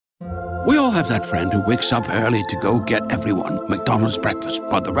We all have that friend who wakes up early to go get everyone McDonald's breakfast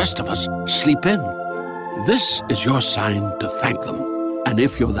while the rest of us sleep in. This is your sign to thank them. And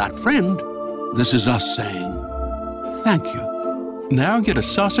if you're that friend, this is us saying thank you. Now get a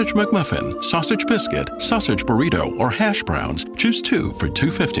sausage McMuffin, sausage biscuit, sausage burrito, or hash browns. Choose 2 for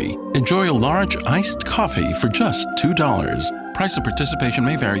 $2.50. Enjoy a large iced coffee for just $2. Price and participation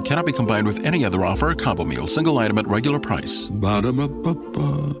may vary. Cannot be combined with any other offer or combo meal. Single item at regular price.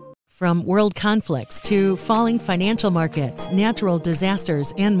 Ba-da-ba-ba-ba. From world conflicts to falling financial markets, natural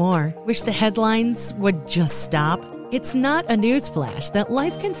disasters, and more. Wish the headlines would just stop? It's not a news flash that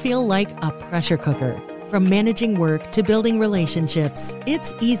life can feel like a pressure cooker. From managing work to building relationships,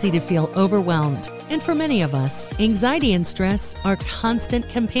 it's easy to feel overwhelmed. And for many of us, anxiety and stress are constant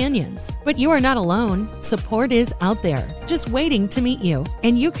companions. But you are not alone. Support is out there, just waiting to meet you.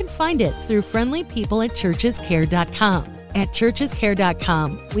 And you can find it through friendly people at churchescare.com. At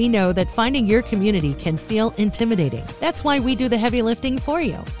churchescare.com, we know that finding your community can feel intimidating. That's why we do the heavy lifting for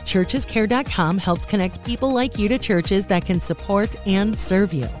you. Churchescare.com helps connect people like you to churches that can support and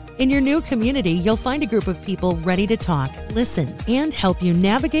serve you. In your new community, you'll find a group of people ready to talk, listen, and help you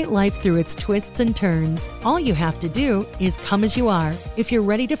navigate life through its twists and turns. All you have to do is come as you are. If you're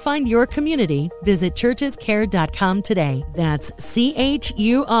ready to find your community, visit churchescare.com today. That's CHURCHES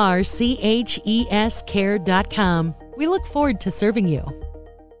care.com. We look forward to serving you.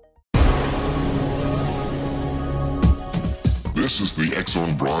 This is the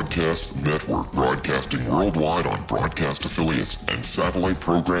X-Zone Broadcast Network, broadcasting worldwide on broadcast affiliates and satellite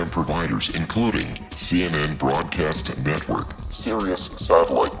program providers, including CNN Broadcast Network, Sirius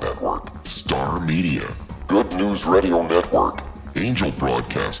Satellite Network, Star Media, Good News Radio Network, Angel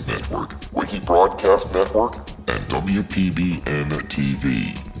Broadcast Network, Wiki Broadcast Network, and WPBN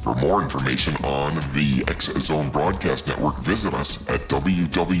TV. For more information on the X-Zone Broadcast Network, visit us at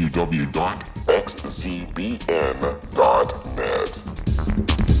www.xzbn.net.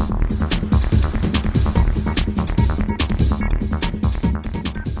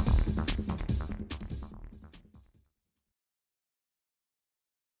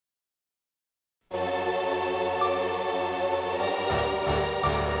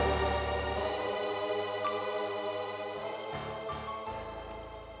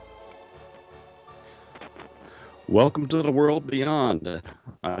 Welcome to the world beyond.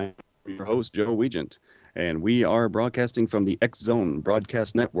 I'm your host, Joe Weigant, and we are broadcasting from the X-Zone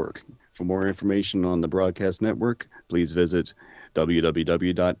Broadcast Network. For more information on the broadcast network, please visit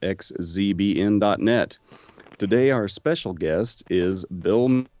www.xzbn.net. Today, our special guest is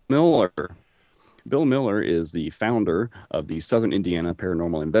Bill Miller. Bill Miller is the founder of the Southern Indiana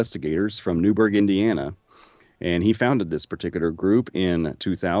Paranormal Investigators from Newburgh, Indiana, and he founded this particular group in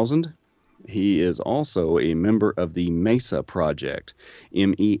 2000. He is also a member of the MESA Project,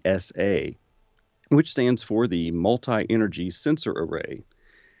 MESA, which stands for the Multi-Energy Sensor Array.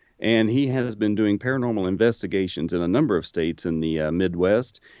 And he has been doing paranormal investigations in a number of states in the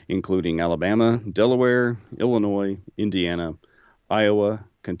Midwest, including Alabama, Delaware, Illinois, Indiana, Iowa,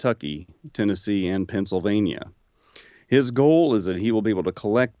 Kentucky, Tennessee, and Pennsylvania. His goal is that he will be able to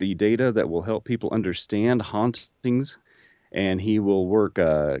collect the data that will help people understand hauntings, and he will work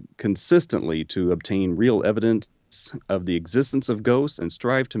consistently to obtain real evidence of the existence of ghosts and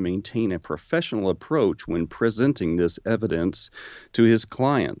strive to maintain a professional approach when presenting this evidence to his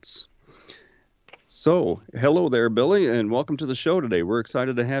clients. So, hello there, Billy, and welcome to the show today. We're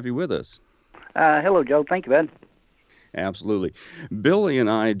excited to have you with us. Hello, Joe. Thank you, bud. Absolutely. Billy and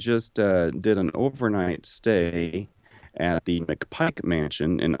I just did an overnight stay at the McPike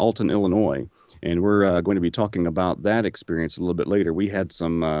Mansion in Alton, Illinois. And we're going to be talking about that experience a little bit later. We had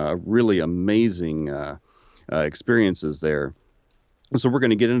some really amazing experiences there. So we're going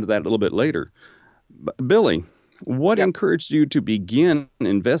to get into that a little bit later. Billy, what encouraged you to begin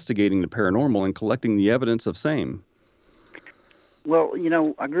investigating the paranormal and collecting the evidence of same? Well, you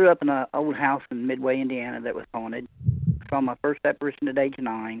know, I grew up in an old house in Midway, Indiana that was haunted. Saw my first apparition at age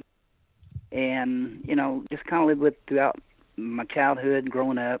 9. And, you know, just kind of lived with throughout my childhood,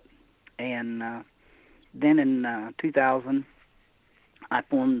 growing up. And then in 2000, I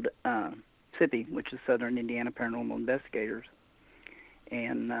formed SIPI, which is Southern Indiana Paranormal Investigators.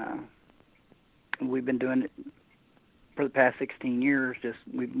 And we've been doing it for the past 16 years. Just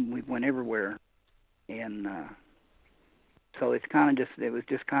we've went everywhere. And so it's kind of just, it was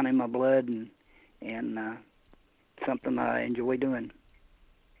just kind of in my blood and something I enjoy doing.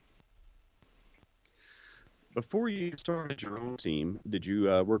 Before you started your own team, did you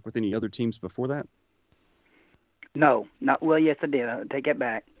work with any other teams before that? No, not well. Yes, I did. I take that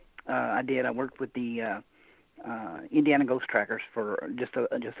back. I did. I worked with the Indiana Ghost Trackers for just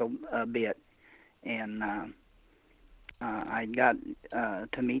a bit, and I got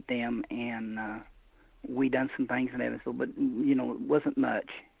to meet them, and we done some things in Evansville, but it wasn't much.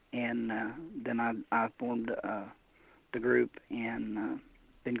 And then I formed the group, and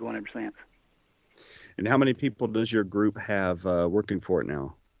been going ever since. And how many people does your group have working for it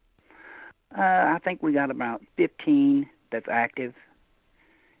now? I think we got about 15 that's active,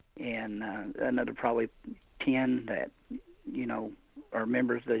 and another probably 10 that are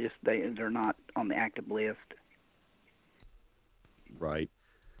members. They're not on the active list. Right.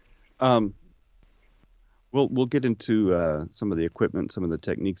 We'll get into some of the equipment, some of the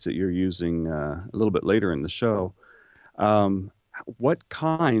techniques that you're using a little bit later in the show. What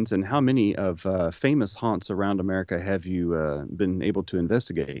kinds and how many of famous haunts around America have you been able to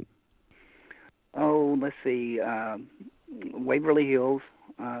investigate? Oh, let's see. Waverly Hills,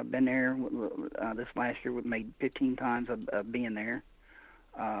 been there this last year. We've made 15 times of being there.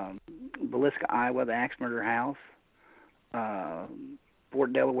 Villisca, Iowa, the Axe Murder House.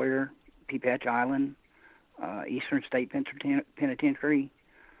 Fort Delaware, Peapatch Island. Eastern State Penitentiary.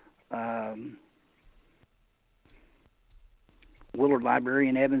 Willard Library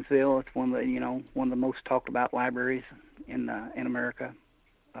in Evansville. It's one of the most talked about libraries in America.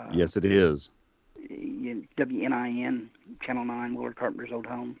 Yes, it is. WNIN, Channel 9, Willard Carpenter's old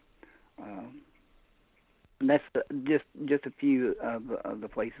home. And that's just a few of the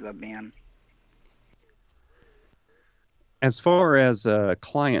places I've been. As far as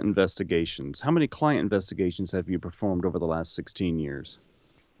client investigations, how many client investigations have you performed over the last 16 years?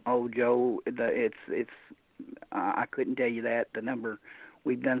 Oh, Joe, it's I couldn't tell you that, the number.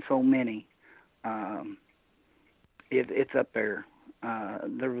 We've done so many. It's up there.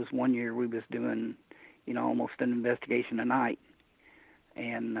 There was one year we was doing, almost an investigation a night,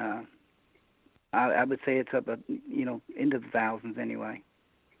 and I would say it's up, into the thousands anyway.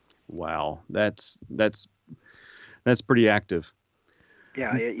 Wow, that's pretty active.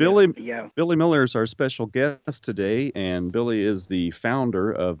 Yeah, Billy Miller is our special guest today, and Billy is the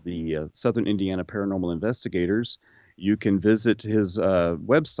founder of the Southern Indiana Paranormal Investigators. You can visit his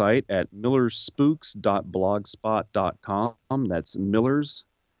website at millerspooks.blogspot.com. That's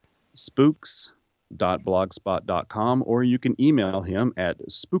millerspooks.blogspot.com, or you can email him at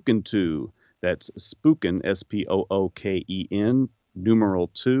spookin2, that's spookin, SPOOKEN, numeral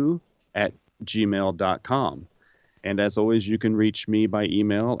 2, at gmail.com. And as always, you can reach me by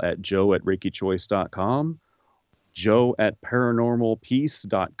email at joe@reikichoice.com,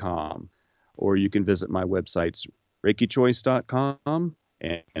 joe@paranormalpeace.com, or you can visit my websites, reikichoice.com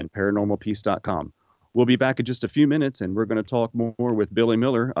and paranormalpeace.com. We'll be back in just a few minutes, and we're going to talk more with Billy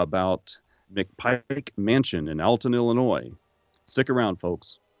Miller about McPike Mansion in Alton, Illinois. Stick around,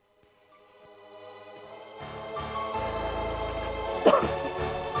 folks.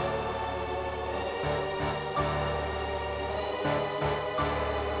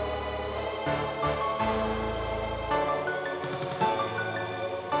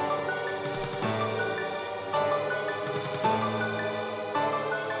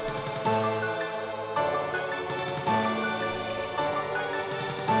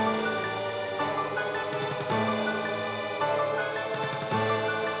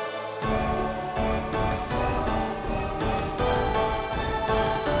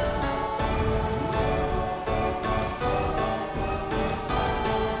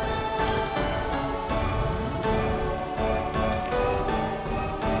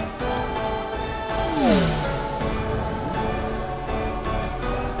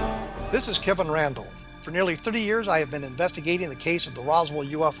 This is Kevin Randall. For nearly 30 years, I have been investigating the case of the Roswell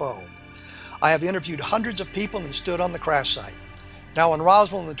UFO. I have interviewed hundreds of people and stood on the crash site. Now in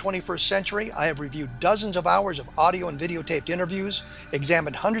Roswell in the 21st century, I have reviewed dozens of hours of audio and videotaped interviews,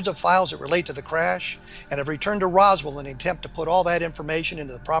 examined hundreds of files that relate to the crash, and have returned to Roswell in an attempt to put all that information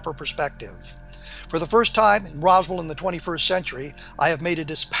into the proper perspective. For the first time in Roswell in the 21st century, I have made a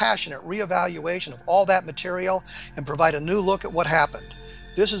dispassionate reevaluation of all that material and provide a new look at what happened.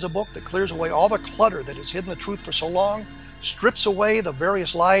 This is a book that clears away all the clutter that has hidden the truth for so long, strips away the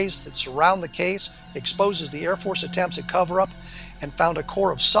various lies that surround the case, exposes the Air Force attempts at cover-up, and found a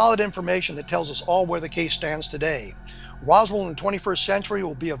core of solid information that tells us all where the case stands today. Roswell in the 21st century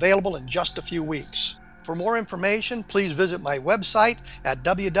will be available in just a few weeks. For more information, please visit my website at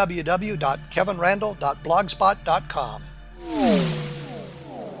www.kevinrandall.blogspot.com.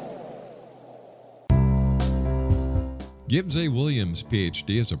 Gibbs A. Williams,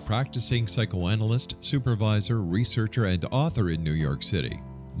 Ph.D., is a practicing psychoanalyst, supervisor, researcher, and author in New York City.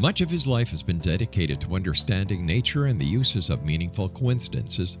 Much of his life has been dedicated to understanding nature and the uses of meaningful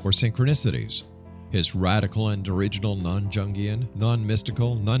coincidences or synchronicities. His radical and original non-Jungian,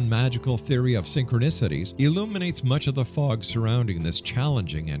 non-mystical, non-magical theory of synchronicities illuminates much of the fog surrounding this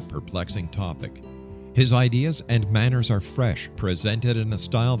challenging and perplexing topic. His ideas and manners are fresh, presented in a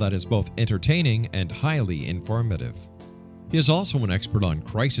style that is both entertaining and highly informative. He is also an expert on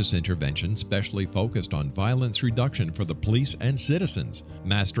crisis intervention, specially focused on violence reduction for the police and citizens,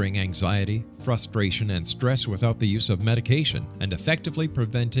 mastering anxiety, frustration, and stress without the use of medication, and effectively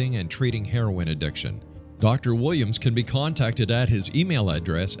preventing and treating heroin addiction. Dr. Williams can be contacted at his email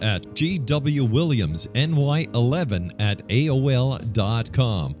address at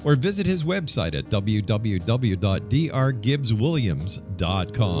gwwilliamsny11@aol.com or visit his website at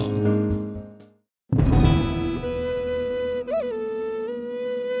www.drgibbswilliams.com.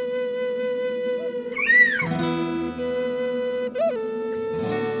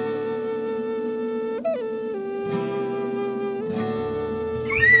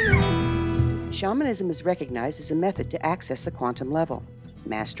 Shamanism is recognized as a method to access the quantum level.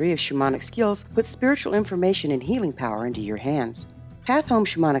 Mastery of shamanic skills puts spiritual information and healing power into your hands. Path Home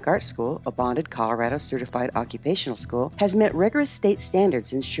Shamanic Art School, a bonded Colorado certified occupational school, has met rigorous state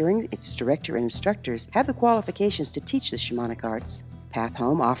standards, ensuring its director and instructors have the qualifications to teach the shamanic arts. Path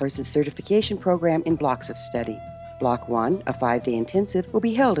Home offers a certification program in blocks of study. Block 1, a 5-day intensive, will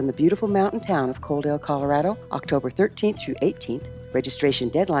be held in the beautiful mountain town of Coaldale, Colorado, October 13th through 18th. Registration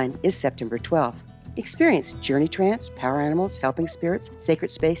deadline is September 12th. Experience journey trance, power animals, helping spirits,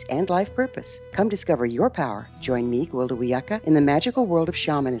 sacred space, and life purpose. Come discover your power. Join me, Gwilda Wiyaka, in the magical world of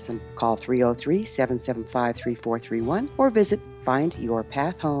shamanism. Call 303-775-3431 or visit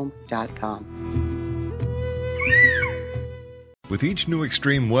findyourpathhome.com. With each new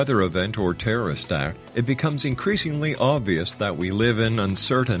extreme weather event or terrorist act, it becomes increasingly obvious that we live in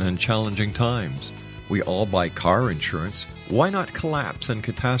uncertain and challenging times. We all buy car insurance. Why not collapse and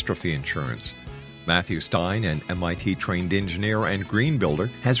catastrophe insurance? Matthew Stein, an MIT-trained engineer and green builder,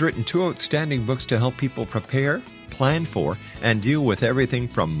 has written 2 outstanding books to help people prepare, plan for, and deal with everything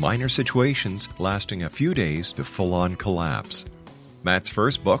from minor situations lasting a few days to full-on collapse. Matt's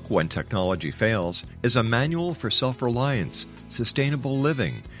first book, When Technology Fails, is a manual for self-reliance, sustainable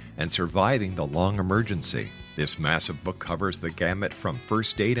living, and surviving the long emergency. This massive book covers the gamut from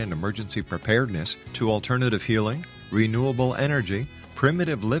first aid and emergency preparedness to alternative healing, renewable energy,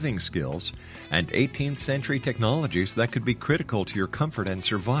 primitive living skills, and 18th century technologies that could be critical to your comfort and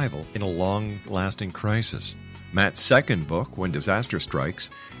survival in a long-lasting crisis. Matt's second book, When Disaster Strikes,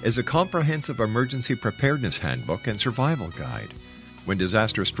 is a comprehensive emergency preparedness handbook and survival guide. When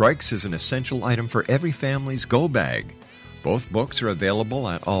Disaster Strikes is an essential item for every family's go bag. Both books are available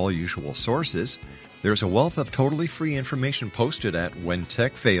at all usual sources. There's a wealth of totally free information posted at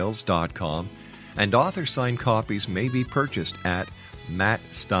whentechfails.com, and author-signed copies may be purchased at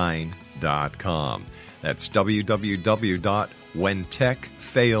mattstein.com. That's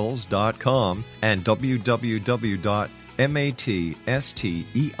www.whentechfails.com and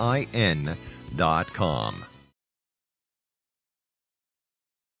www.mattstein.com.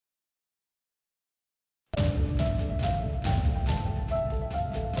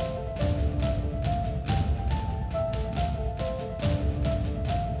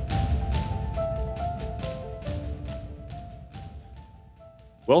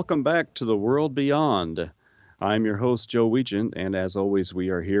 Welcome back to the World Beyond. I'm your host, Joe Weigant, and as always, we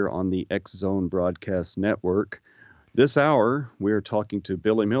are here on the X Zone Broadcast Network. This hour, we're talking to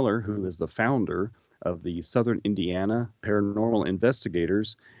Billy Miller, who is the founder of the Southern Indiana Paranormal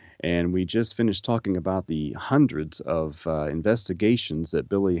Investigators, and we just finished talking about the hundreds of investigations that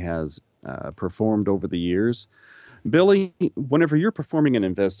Billy has performed over the years. Billy, whenever you're performing an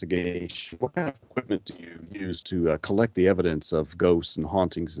investigation, what kind of equipment do you use to collect the evidence of ghosts and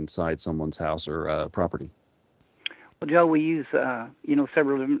hauntings inside someone's house or property? Well, Joe, we use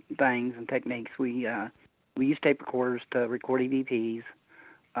several different things and techniques. We use tape recorders to record EVPs,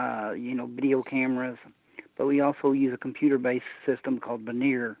 video cameras, but we also use a computer-based system called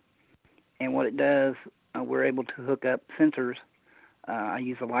Veneer. And what it does, we're able to hook up sensors. I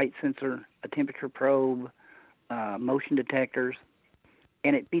use a light sensor, a temperature probe, motion detectors,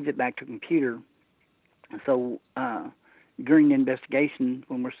 and it feeds it back to a computer. So during the investigation,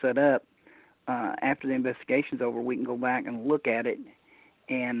 when we're set up, after the investigation's over, we can go back and look at it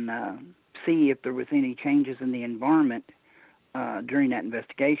and see if there was any changes in the environment during that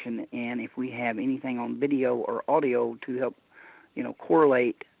investigation, and if we have anything on video or audio to help,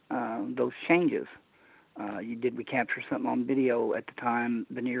 correlate those changes. Did we capture something on video at the time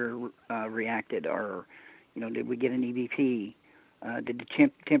Veneer reacted, or did we get an EVP? Did the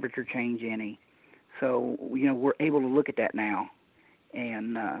temperature change any? So, we're able to look at that now.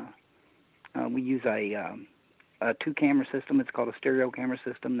 And We use a two-camera system. It's called a stereo camera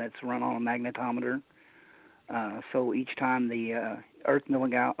system that's run on a magnetometer. So each time the Earth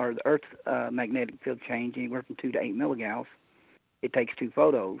magnetic field change anywhere from 2 to 8 milligauss, it takes 2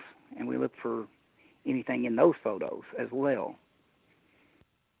 photos, and we look for anything in those photos as well.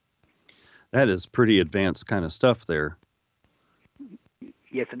 That is pretty advanced kind of stuff there.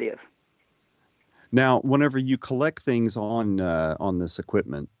 Yes, it is. Now, whenever you collect things on this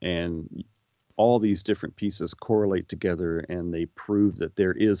equipment and all these different pieces correlate together and they prove that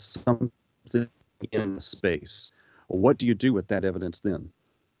there is something in space, what do you do with that evidence then?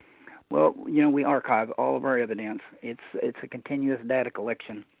 Well, we archive all of our evidence. It's a continuous data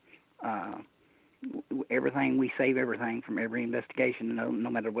collection. Everything, we save everything from every investigation, no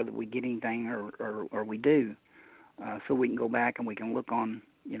matter whether we get anything or we do, so we can go back and we can look on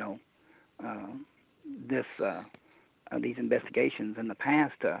these investigations in the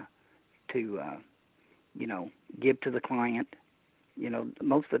past to give to the client.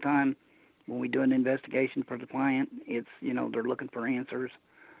 Most of the time when we do an investigation for the client, it's they're looking for answers.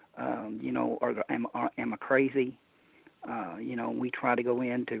 Am I crazy? We try to go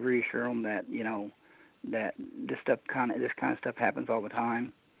in to reassure them that that this kind of stuff happens all the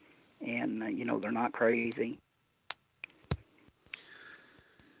time, and they're not crazy.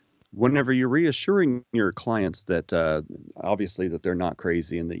 Whenever you're reassuring your clients that obviously that they're not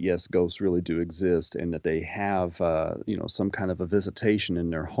crazy and that yes, ghosts really do exist and that they have some kind of a visitation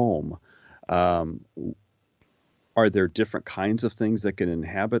in their home, are there different kinds of things that can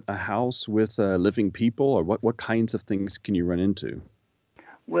inhabit a house with living people, or what kinds of things can you run into?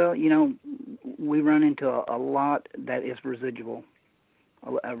 Well, we run into a lot that is residual.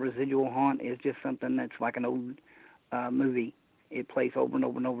 A residual haunt is just something that's like an old movie. It plays over and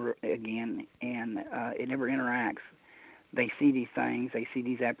over and over again, and it never interacts. They see these things, they see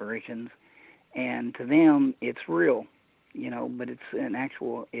these apparitions, and to them it's real, but it's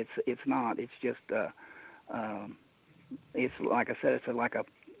it's not. It's just it's like I said, it's like a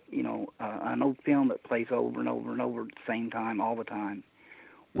an old film that plays over and over and over at the same time all the time.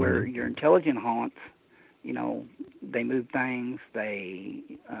 Where your intelligent haunts, they move things, they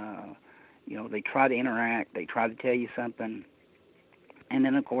they try to interact, they try to tell you something. And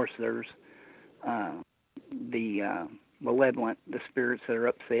then, of course, there's the malevolent, the spirits that are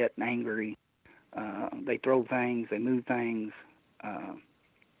upset and angry. They throw things, they move things.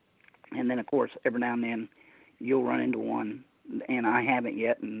 And then, of course, every now and then you'll run into one, and I haven't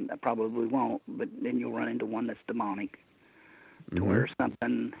yet, and I probably won't, but then you'll run into one that's demonic, to where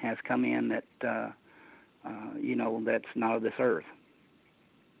something has come in that, that's not of this earth.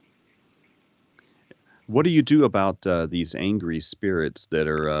 What do you do about these angry spirits that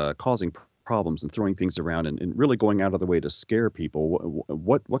are causing problems and throwing things around and really going out of the way to scare people?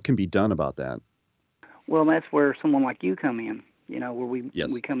 What can be done about that? Well, that's where someone like you come in. Where we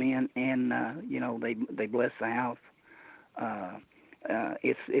come in and they bless the house.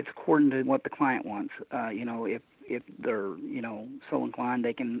 It's according to what the client wants. If they're so inclined,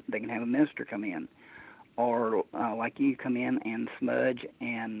 they can have a minister come in, or like you come in and smudge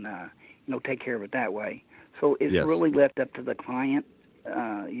and take care of it that way. So it's really left up to the client,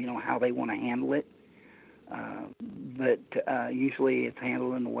 how they want to handle it. But usually it's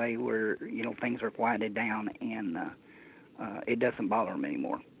handled in a way where things are quieted down and it doesn't bother them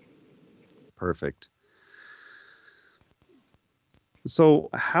anymore. Perfect. So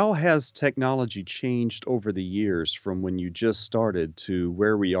how has technology changed over the years from when you just started to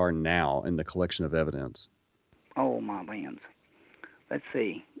where we are now in the collection of evidence? Oh, my lands. Let's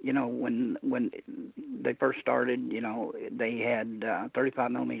see. When they first started, they had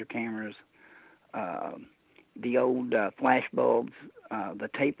 35 millimeter cameras, the old flash bulbs, the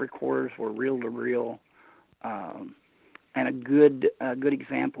tape recorders were reel to reel, and a good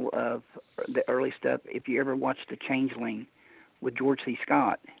example of the early stuff. If you ever watched The Changeling with George C.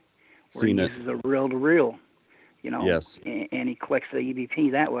 Scott, where he uses a reel to reel, Yes. and he collects the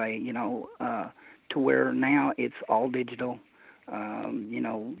EVP that way, to where now it's all digital.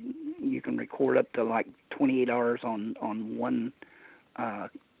 You can record up to like 28 hours on one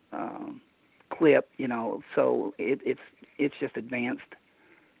clip, so it's just advanced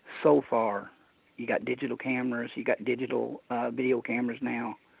so far. You got digital cameras, you got digital video cameras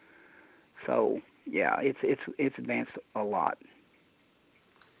now. So yeah, it's advanced a lot.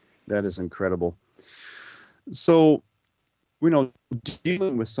 That is incredible. So,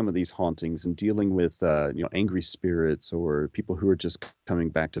 dealing with some of these hauntings and dealing with angry spirits or people who are just coming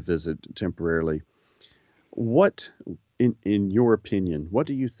back to visit temporarily, what, in your opinion, what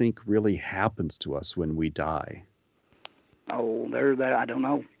do you think really happens to us when we die? Oh, I don't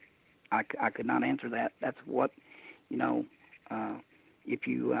know. I could not answer that. That's what, you know, if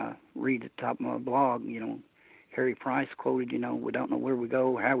you read the top of my blog, you know, Harry Price quoted, you know, we don't know where we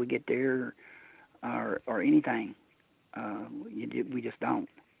go, how we get there, or anything. We just don't.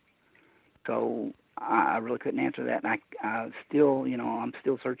 So I really couldn't answer that. And I still, you know, I'm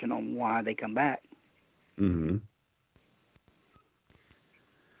still searching on why they come back. Mm-hmm.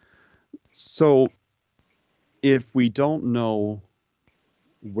 So if we don't know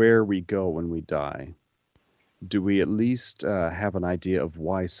where we go when we die, do we at least have an idea of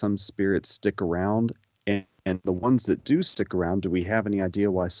why some spirits stick around? And the ones that do stick around, do we have any idea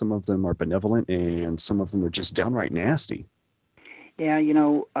why some of them are benevolent and some of them are just downright nasty? Yeah, you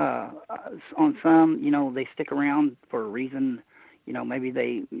know, on some, you know, they stick around for a reason. You know, maybe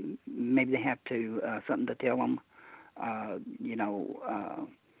they have to something to tell them. You know,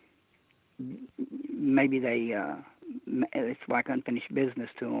 maybe it's like unfinished business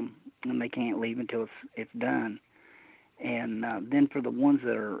to them, and they can't leave until it's done. And then for the ones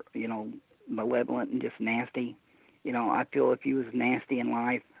that are, you know, malevolent and just nasty, you know, I feel if you was nasty in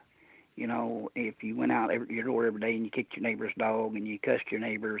life, you know, if you went out your door every day and you kicked your neighbor's dog and you cussed your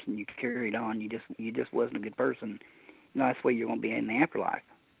neighbors and you carried on, you just wasn't a good person. You know, that's the way you're going to be in the afterlife.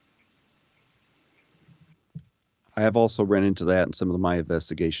 I have also run into that in some of my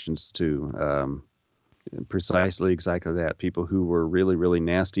investigations too. Precisely exactly that. People who were really, really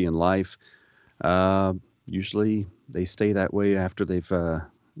nasty in life, usually they stay that way after they've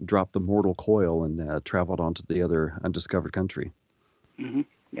dropped the mortal coil and traveled on to the other undiscovered country. Mm-hmm.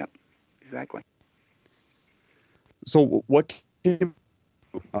 Yep, exactly. So what came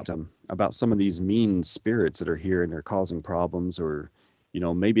about some of these mean spirits that are here and they're causing problems, or, you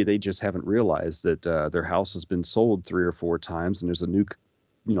know, maybe they just haven't realized that their house has been sold 3 or 4 times and there's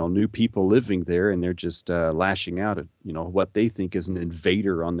new people living there, and they're just lashing out at, you know, what they think is an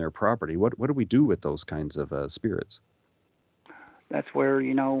invader on their property. What do we do with those kinds of spirits? That's where,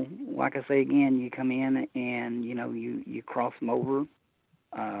 you know, like I say again, you come in and, you know, you cross them over.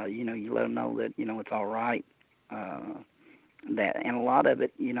 You know, you let them know that, you know, it's all right. And a lot of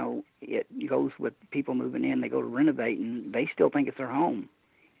it, you know, it goes with people moving in. They go to renovate, and they still think it's their home.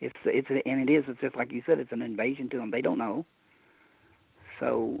 It's just like you said, it's an invasion to them. They don't know.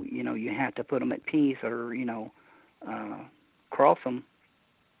 So, you know, you have to put them at peace, or, you know, cross them.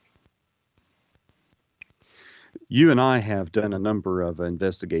 You and I have done a number of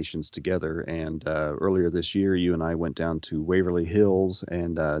investigations together, and earlier this year, you and I went down to Waverly Hills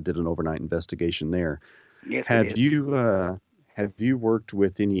and did an overnight investigation there. Yes, Have you worked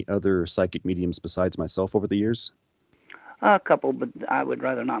with any other psychic mediums besides myself over the years? A couple, but I would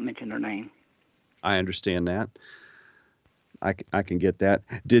rather not mention their name. I understand that. I can get that.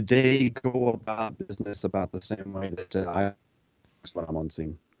 Did they go about business about the same way that that's what I'm on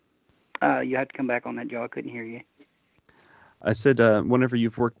scene? You have to come back on that, Joe. I couldn't hear you. I said, whenever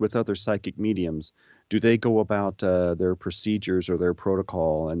you've worked with other psychic mediums, do they go about their procedures or their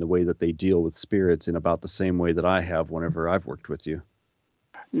protocol and the way that they deal with spirits in about the same way that I have whenever I've worked with you?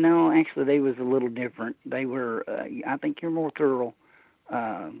 No, actually, they was a little different. They were, I think you're more thorough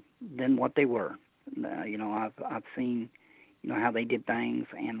than what they were. You know, I've seen, you know, how they did things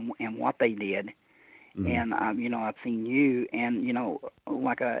and what they did. Mm-hmm. And you know, I've seen you, and you know,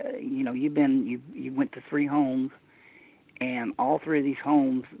 like you know, you went to 3 homes, and all 3 of these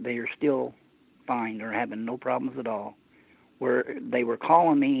homes, they are still fine. They're having no problems at all. Where they were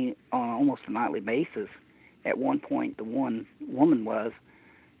calling me on almost a nightly basis. At one point, the one woman was,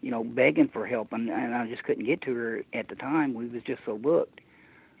 you know, begging for help, and I just couldn't get to her at the time. We was just so booked.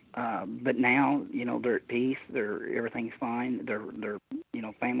 But now, you know, they're at peace. Everything's fine. Their you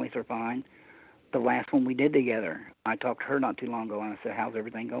know, families are fine. The last one we did together, I talked to her not too long ago, and I said, "How's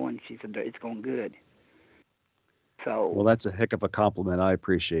everything going?" She said, "It's going good." So, well, that's a heck of a compliment. I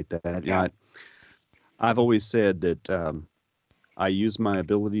appreciate that. Yeah. You know, I've always said that I use my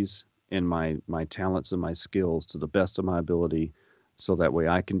abilities and my talents and my skills to the best of my ability, so that way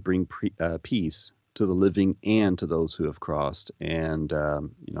I can bring peace to the living and to those who have crossed. And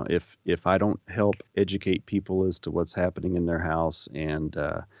you know, if I don't help educate people as to what's happening in their house and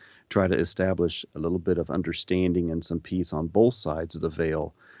try to establish a little bit of understanding and some peace on both sides of the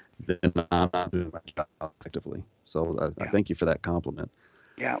veil, then I'm not doing my job effectively. So I thank you for that compliment.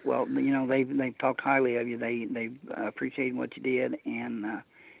 Yeah, well, you know, they've talked highly of you. They appreciated what you did, and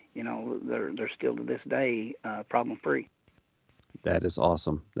you know, they're still to this day problem free. That is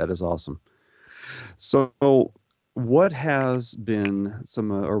awesome. That is awesome. So, what has been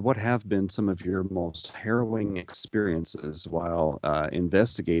what have been some of your most harrowing experiences while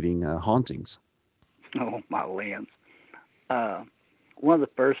investigating hauntings? Oh, my lands. One of the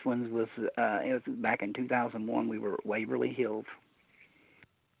first ones was, it was back in 2001. We were at Waverly Hills,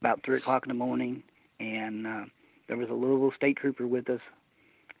 about 3 o'clock in the morning, and there was a Louisville state trooper with us,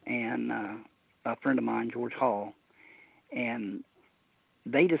 and a friend of mine, George Hall, and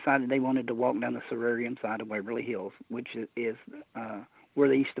they decided they wanted to walk down the Sorarium side of Waverly Hills, which is where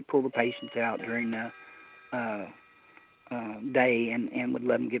they used to pull the patients out during the day and would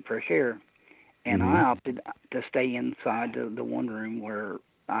let them get fresh air. And I opted to stay inside the one room where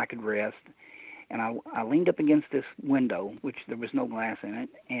I could rest. And I leaned up against this window, which there was no glass in it,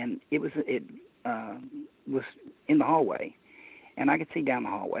 and it was in the hallway. And I could see down the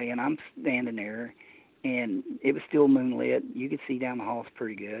hallway, and I'm standing there, and it was still moonlit. You could see down the halls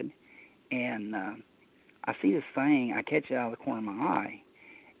pretty good. And I see this thing. I catch it out of the corner of my eye,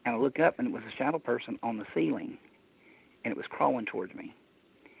 and I look up, and it was a shadow person on the ceiling, and it was crawling towards me.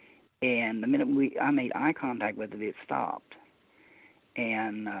 And the minute I made eye contact with it, it stopped.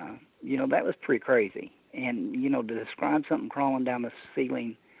 And, that was pretty crazy. And, to describe something crawling down the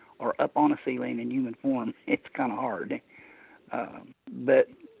ceiling or up on a ceiling in human form, it's kind of hard. But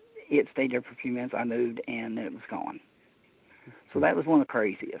it stayed there for a few minutes. I moved, and then it was gone. So that was one of the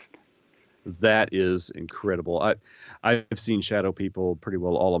craziest. That is incredible. I've seen shadow people pretty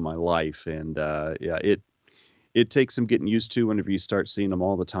well all of my life, and it takes some getting used to whenever you start seeing them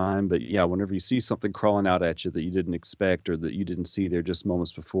all the time. But yeah, whenever you see something crawling out at you that you didn't expect or that you didn't see there just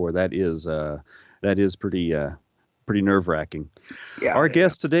moments before, that is pretty nerve-wracking. Yeah, Our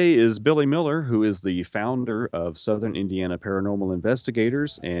guest today is Billy Miller, who is the founder of Southern Indiana Paranormal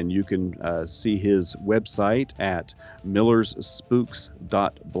Investigators, and you can see his website at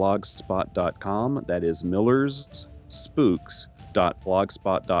millerspooks.blogspot.com. That is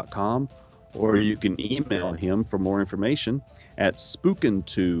millerspooks.blogspot.com. Or you can email him for more information at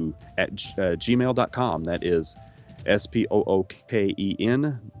spooken2@gmail.com. That is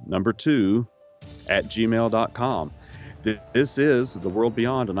spooken2@gmail.com. This is The World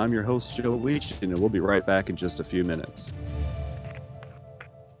Beyond, and I'm your host, Joe Weech, and we'll be right back in just a few minutes.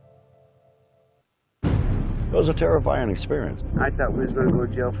 It was a terrifying experience. I thought we was going to go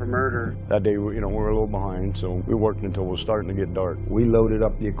to jail for murder. That day, we were a little behind, so we worked until it was starting to get dark. We loaded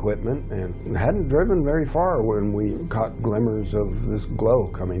up the equipment and hadn't driven very far when we caught glimmers of this glow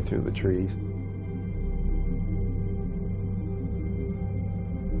coming through the trees.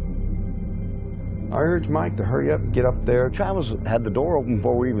 I urged Mike to hurry up and get up there. Travis had the door open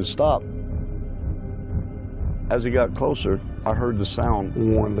before we even stopped. As he got closer, I heard the sound.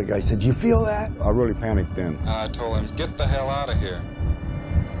 One of the guys said, "You feel that?" I really panicked then. I told him, "Get the hell out of here."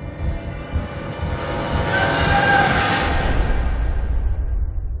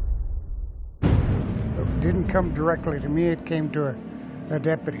 It didn't come directly to me. It came to a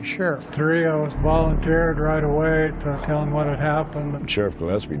deputy sheriff. 3 of us volunteered right away to tell him what had happened. Sheriff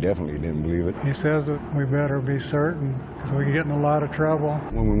Gillespie definitely didn't believe it. He says that we better be certain because we can get in a lot of trouble.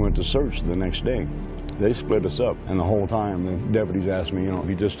 When we went to search the next day, they split us up, and the whole time the deputies asked me, if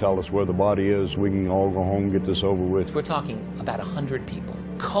you just tell us where the body is, we can all go home and get this over with. We're talking about 100 people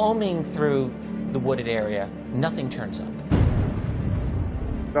combing through the wooded area. Nothing turns up.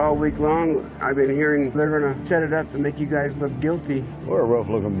 All week long, I've been hearing they're going to set it up to make you guys look guilty. We're a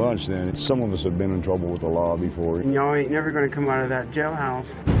rough-looking bunch then. Some of us have been in trouble with the law before. And y'all ain't never going to come out of that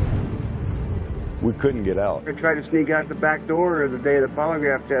jailhouse. We couldn't get out. I tried to sneak out the back door the day of the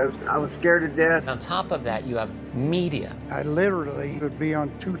polygraph test. I was scared to death. On top of that, you have media. I literally would be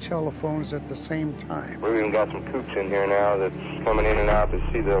on 2 telephones at the same time. We've even got some kooks in here now that's coming in and out to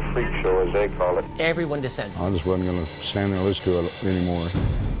see the freak show, as they call it. Everyone descends. I just wasn't going to stand there and listen to it anymore.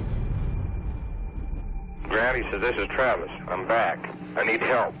 Granny says, "This is Travis. I'm back. I need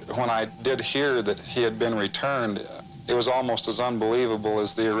help." When I did hear that he had been returned, it was almost as unbelievable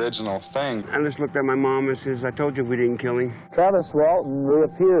as the original thing. I just looked at my mom and says, "I told you we didn't kill him." Travis Walton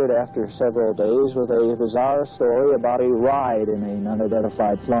reappeared after several days with a bizarre story about a ride in an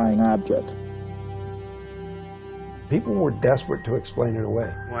unidentified flying object. People were desperate to explain it away.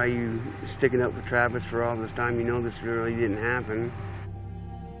 Why are you sticking up with Travis for all this time? You know this really didn't happen.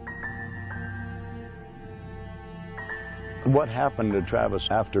 What happened to Travis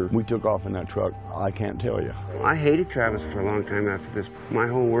after we took off in that truck, I can't tell you. I hated Travis for a long time after this. My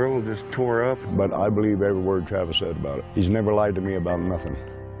whole world just tore up. But I believe every word Travis said about it. He's never lied to me about nothing.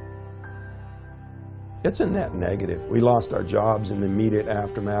 It's a net negative. We lost our jobs in the immediate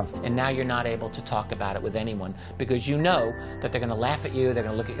aftermath. And now you're not able to talk about it with anyone because you know that they're going to laugh at you, they're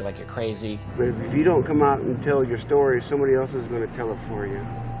going to look at you like you're crazy. But if you don't come out and tell your story, somebody else is going to tell it for you.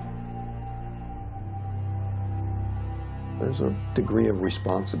 there's a degree of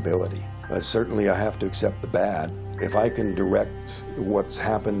responsibility. Certainly I have to accept the bad. If I can direct what's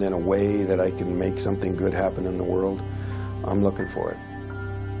happened in a way that I can make something good happen in the world, I'm looking for it.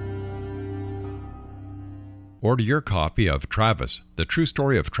 Order your copy of Travis, The True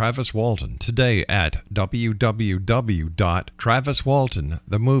Story of Travis Walton, today at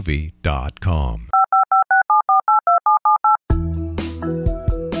www.traviswaltonthemovie.com.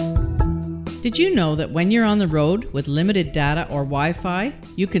 Did you know that when you're on the road with limited data or Wi-Fi,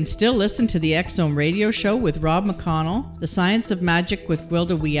 you can still listen to the X-Zone Radio Show with Rob McConnell, The Science of Magic with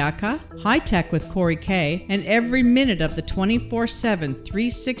Gwilda Wiyaka, High Tech with Corey Kay, and every minute of the 24/7,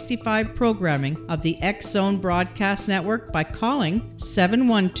 365 programming of the X-Zone Broadcast Network by calling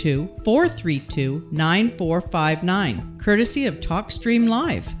 712-432-9459, courtesy of TalkStream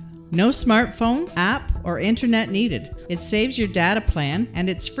Live. No smartphone, app, or internet needed. It saves your data plan, and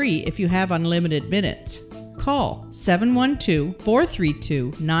it's free if you have unlimited minutes. Call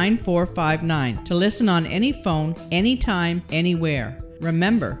 712-432-9459 to listen on any phone, anytime, anywhere.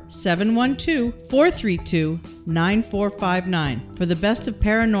 Remember, 712-432-9459 for the best of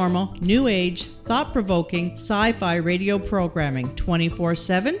paranormal, new age, thought-provoking, sci-fi radio programming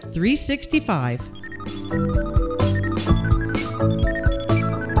 24/7, 365.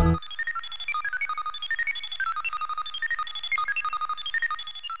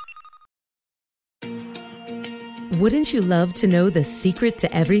 Wouldn't you love to know the secret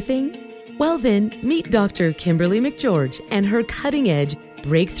to everything? Well then, meet Dr. Kimberly McGeorge and her cutting-edge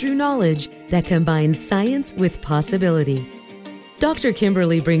breakthrough knowledge that combines science with possibility. Dr.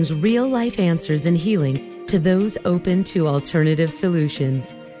 Kimberly brings real-life answers and healing to those open to alternative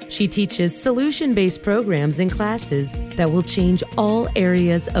solutions. She teaches solution-based programs and classes that will change all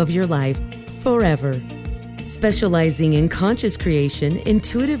areas of your life forever. Specializing in conscious creation,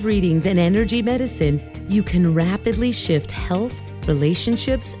 intuitive readings, and energy medicine, you can rapidly shift health,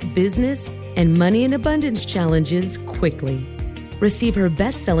 relationships, business, and money and abundance challenges quickly. Receive her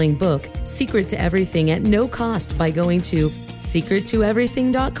best-selling book, Secret to Everything, at no cost by going to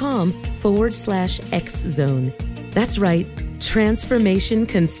secrettoeverything.com/X-Zone. That's right, transformation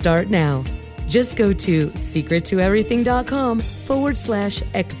can start now. Just go to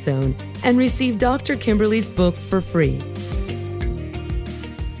secrettoeverything.com/X-Zone and receive Dr. Kimberly's book for free.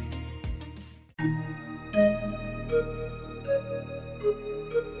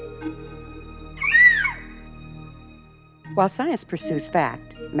 While science pursues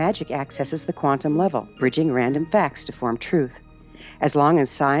fact, magic accesses the quantum level, bridging random facts to form truth. As long as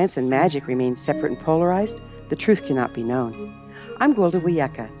science and magic remain separate and polarized, the truth cannot be known. I'm Gwilda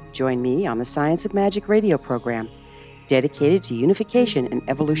Wiyaka. Join me on the Science of Magic radio program, dedicated to unification and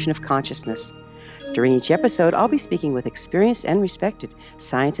evolution of consciousness. During each episode, I'll be speaking with experienced and respected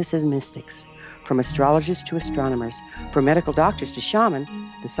scientists and mystics. From astrologers to astronomers, from medical doctors to shaman,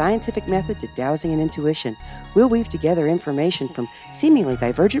 the scientific method to dowsing and intuition, we'll weave together information from seemingly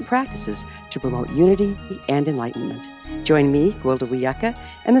divergent practices to promote unity and enlightenment. Join me, Gwilda Wiyaka,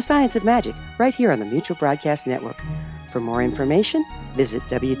 and the Science of Magic right here on the Mutual Broadcast Network. For more information, visit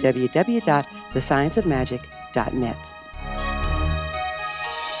www.thescienceofmagic.net.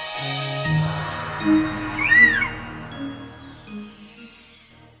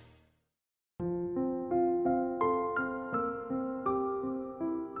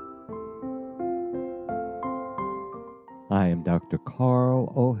 I am Dr.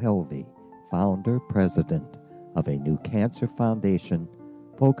 Carl O'Helvey, founder, president of a new cancer foundation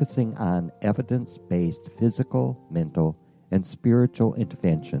focusing on evidence-based physical, mental, and spiritual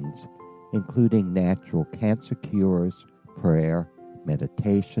interventions, including natural cancer cures, prayer,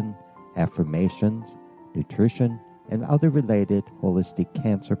 meditation, affirmations, nutrition, and other related holistic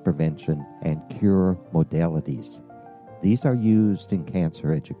cancer prevention and cure modalities. These are used in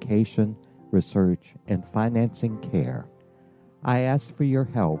cancer education, research, and financing care. I ask for your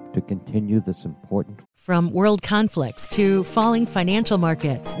help to continue this important. From world conflicts to falling financial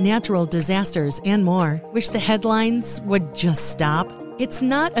markets, natural disasters, and more, wish the headlines would just stop? It's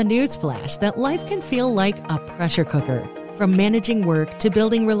not a news flash that life can feel like a pressure cooker. From managing work to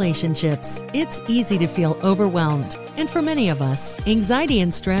building relationships, it's easy to feel overwhelmed. And for many of us, anxiety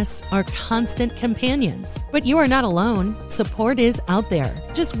and stress are constant companions. But you are not alone. Support is out there,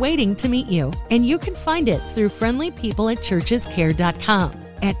 just waiting to meet you. And you can find it through friendly people at churchescare.com.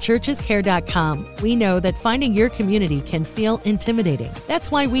 At churchescare.com, we know that finding your community can feel intimidating.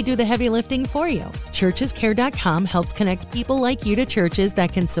 That's why we do the heavy lifting for you. Churchescare.com helps connect people like you to churches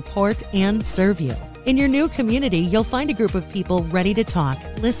that can support and serve you. In your new community, you'll find a group of people ready to talk,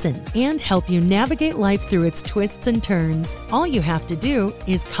 listen, and help you navigate life through its twists and turns. All you have to do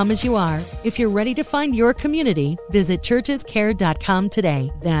is come as you are. If you're ready to find your community, visit churchescare.com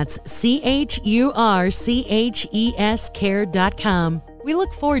today. That's CHURCHES care.com. We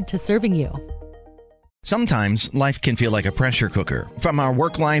look forward to serving you. Sometimes life can feel like a pressure cooker. From our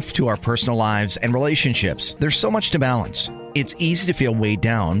work life to our personal lives and relationships, there's so much to balance. It's easy to feel weighed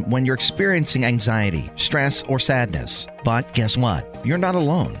down when you're experiencing anxiety, stress, or sadness. But guess what? You're not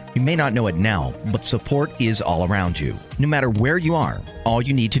alone. You may not know it now, but support is all around you. No matter where you are, all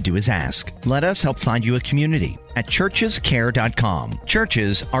you need to do is ask. Let us help find you a community at churchescare.com.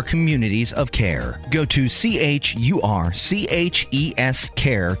 Churches are communities of care. Go to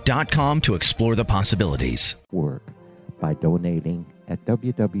CHURCHEScare.com to explore the possibilities. Work by donating at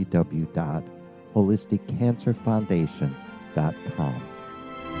www.holisticcancerfoundation.com.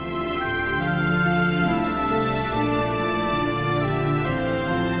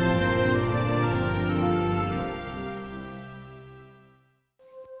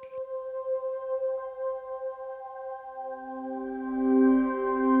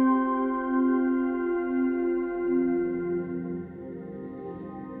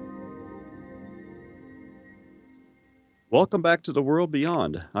 Welcome back to the World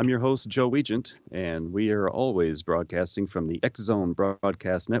Beyond. I'm your host, Joe Weigant, and we are always broadcasting from the X Zone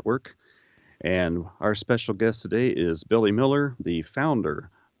Broadcast Network. And our special guest today is Billy Miller, the founder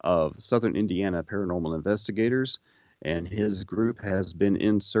of Southern Indiana Paranormal Investigators, and his group has been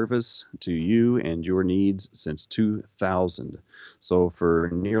in service to you and your needs since 2000. So for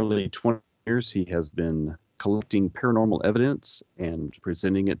nearly 20 years, he has been collecting paranormal evidence and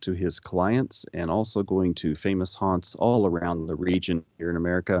presenting it to his clients, and also going to famous haunts all around the region here in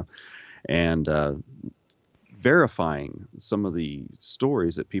America and verifying some of the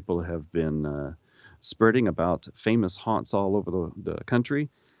stories that people have been spreading about famous haunts all over the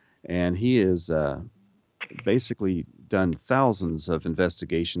country. And he is basically done thousands of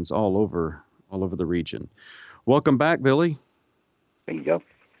investigations all over the region. Welcome back, Billy. There you go.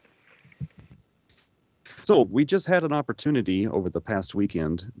 So we just had an opportunity over the past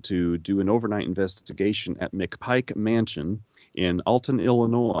weekend to do an overnight investigation at McPike Mansion in Alton,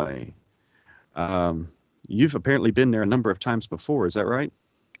 Illinois. You've apparently been there a number of times before, is that right?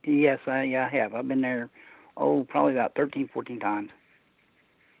 Yes, I have. I've been there, probably about 13, 14 times.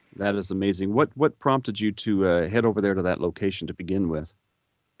 That is amazing. What prompted you to head over there to that location to begin with?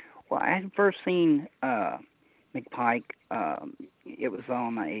 Well, I had first seen McPike. It was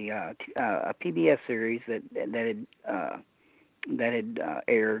on a PBS series that had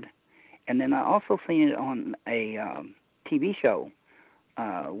aired, and then I also seen it on a TV show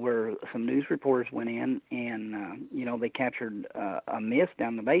where some news reporters went in and they captured a mist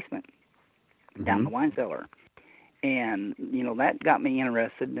down the basement, down the wine cellar, and that got me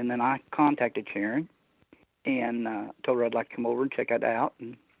interested. And then I contacted Sharon and told her I'd like to come over and check it out,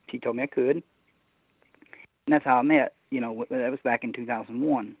 and she told me I could. And that's how I met. That was back in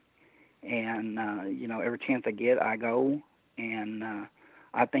 2001. And, every chance I get, I go. And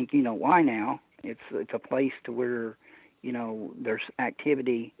I think you know why now. It's a place to where, there's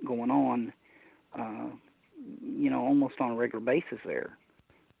activity going on, almost on a regular basis there.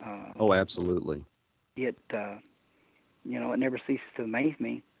 Oh, absolutely. It never ceases to amaze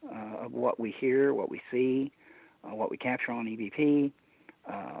me of what we hear, what we see, what we capture on EVP.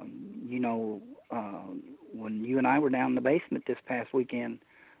 When you and I were down in the basement this past weekend,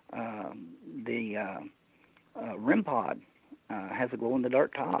 the REM pod has a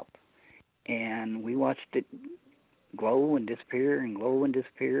glow-in-the-dark top, and we watched it glow and disappear and glow and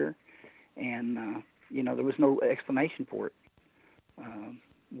disappear, and there was no explanation for it.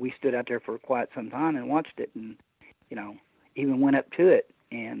 We stood out there for quite some time and watched it, and even went up to it,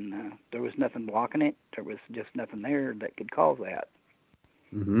 and there was nothing blocking it. There was just nothing there that could cause that.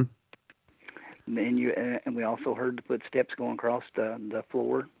 Mm-hmm. And we also heard the footsteps going across the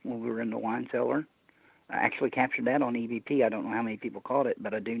floor when we were in the wine cellar. I actually captured that on EVP. I don't know how many people caught it,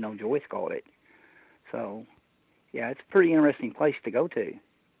 but I do know Joyce caught it. So, yeah, it's a pretty interesting place to go to.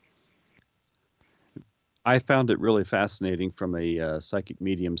 I found it really fascinating from a psychic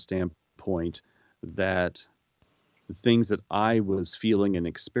medium standpoint that the things that I was feeling and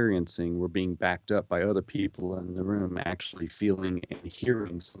experiencing were being backed up by other people in the room actually feeling and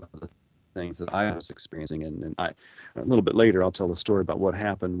hearing some of the things that I was experiencing. And a little bit later, I'll tell the story about what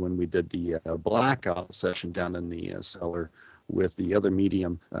happened when we did the blackout session down in the cellar with the other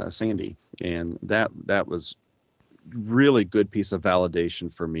medium, Sandy. And that was really good piece of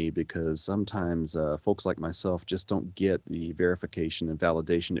validation for me, because sometimes folks like myself just don't get the verification and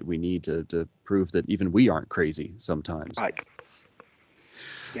validation that we need to prove that even we aren't crazy sometimes. Right.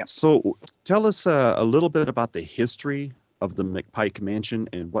 Yep. So tell us a little bit about the history of the McPike Mansion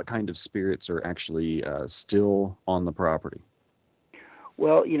and what kind of spirits are actually still on the property.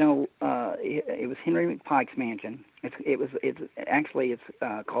 Well, it was Henry McPike's mansion. It's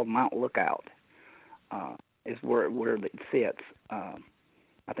called Mount Lookout. Is where it sits.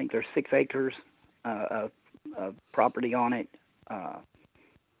 I think there's 6 acres of property on it.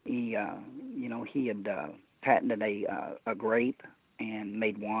 He had patented a grape and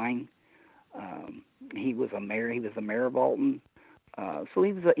made wine. He was a mayor. He was the mayor of Alton. So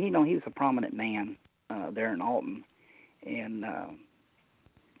he was a prominent man there in Alton. And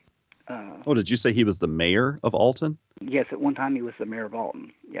did you say he was the mayor of Alton? yes, at one time he was the mayor of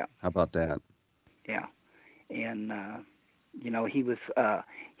Alton. Yeah. How about that? Yeah. And he was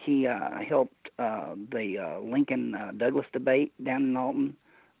he helped the Lincoln Douglas debate down in Alton.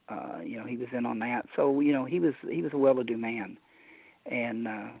 He was in on that. So he was a well-to-do man. And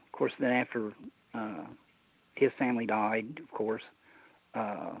of course, then after his family died, of course,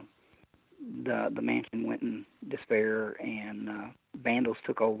 the mansion went in despair, and vandals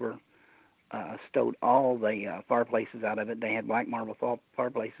took over, stole all the fireplaces out of it. They had black marble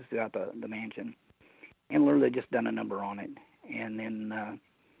fireplaces throughout the mansion, and literally just done a number on it. And then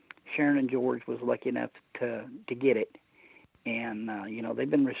Sharon and George was lucky enough to get it, and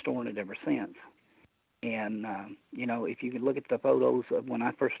they've been restoring it ever since. And if you can look at the photos of when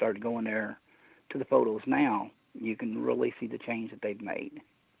I first started going there to the photos now, you can really see the change that they've made.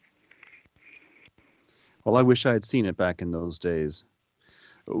 Well, I wish I had seen it back in those days.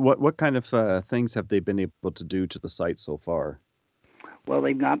 What kind of things have they been able to do to the site so far? Well,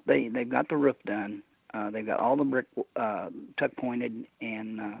 they've got the roof done. They've got all the brick tuck pointed,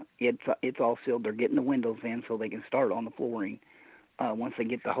 and it's all sealed. They're getting the windows in so they can start on the flooring once they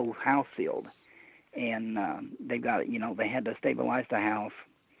get the whole house sealed. And they've got they had to stabilize the house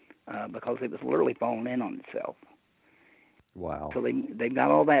because it was literally falling in on itself. Wow. So they've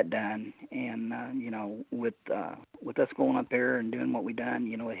got all that done, and with us going up there and doing what we've done,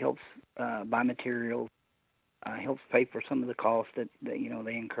 it helps buy materials, helps pay for some of the costs that they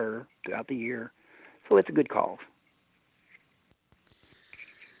incur throughout the year. So it's a good cause.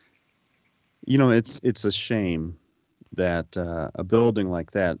 It's a shame that a building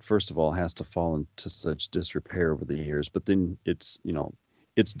like that, first of all, has to fall into such disrepair over the years, but then its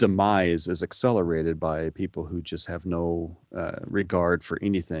demise is accelerated by people who just have no regard for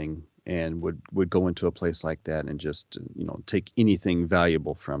anything and would go into a place like that and just take anything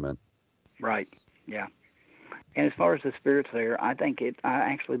valuable from it. Right. Yeah. And as far as the spirits there, I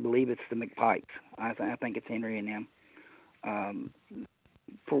actually believe it's the McPikes. I think it's Henry and them.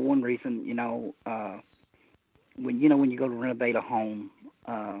 For one reason, when you go to renovate a home,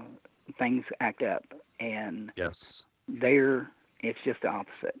 things act up, and yes, there it's just the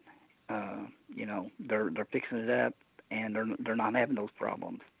opposite. They're fixing it up, and they're not having those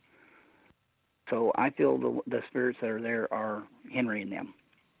problems. So I feel the spirits that are there are Henry and them.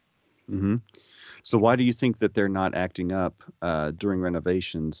 Mm-hmm. So why do you think that they're not acting up during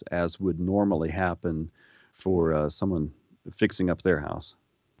renovations as would normally happen for someone fixing up their house?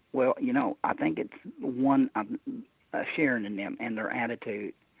 Well, I think it's one Sharon and them and their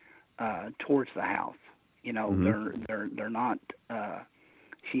attitude towards the house. Mm-hmm. They're not.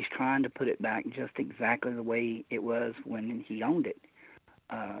 She's trying to put it back just exactly the way it was when he owned it.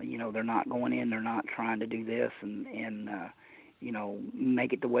 They're not going in. They're not trying to do this and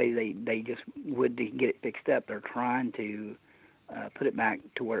make it the way they just would to get it fixed up. They're trying to put it back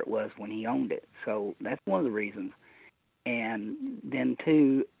to where it was when he owned it. So that's one of the reasons. And then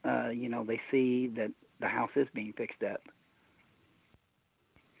two, they see that the house is being fixed up.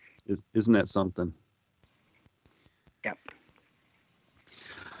 Isn't that something? Yep.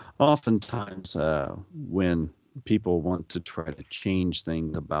 Oftentimes, when people want to try to change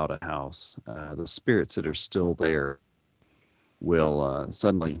things about a house, the spirits that are still there will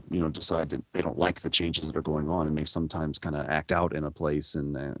suddenly, decide that they don't like the changes that are going on, and they sometimes kind of act out in a place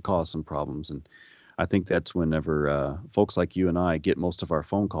and cause some problems. And I think that's whenever folks like you and I get most of our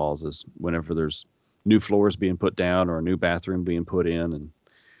phone calls, is whenever there's new floors being put down or a new bathroom being put in, and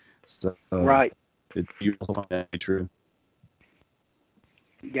so right. You also find that true?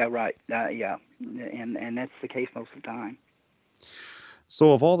 Yeah, right. Yeah, and that's the case most of the time.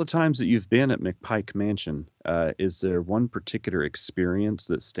 So of all the times that you've been at McPike Mansion, is there one particular experience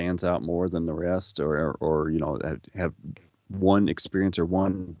that stands out more than the rest, or have one experience or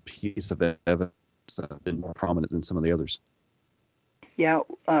one piece of evidence been more prominent than some of the others. Yeah,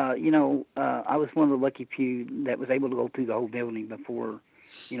 I was one of the lucky few that was able to go through the whole building before,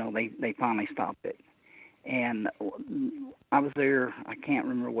 they finally stopped it. And I was there, I can't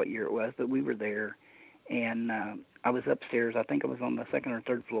remember what year it was, but we were there. And I was upstairs, I think I was on the second or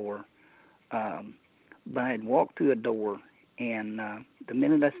third floor. But I had walked through a door, and the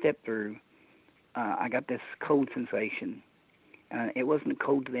minute I stepped through, I got this cold sensation. It wasn't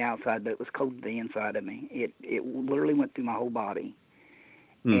cold to the outside, but it was cold to the inside of me. It literally went through my whole body.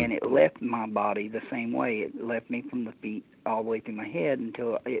 And it left my body the same way. It left me from the feet all the way through my head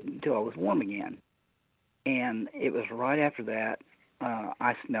until I was warm again. And it was right after that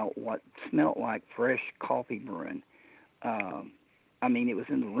I smelled what smelled like fresh coffee brewing. It was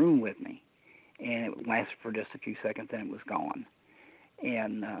in the room with me, and it lasted for just a few seconds, and it was gone.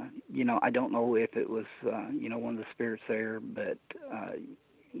 And I don't know if it was one of the spirits there, but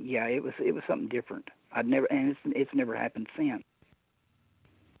it was something different. It's never happened since.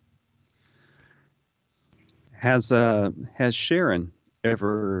 Has Sharon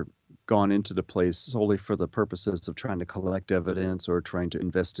ever gone into the place solely for the purposes of trying to collect evidence or trying to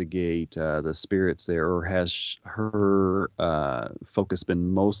investigate the spirits there, or has her focus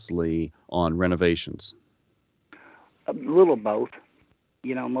been mostly on renovations? A little both.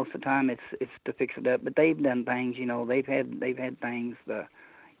 Most of the time it's to fix it up, but they've done things. They've had things.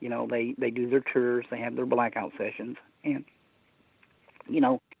 They do their tours. They have their blackout sessions, and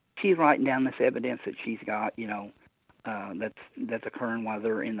she's writing down this evidence that she's got. That's occurring while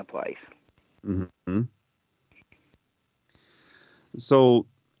they're in the place. Mm-hmm. So,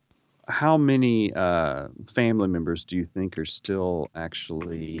 how many family members do you think are still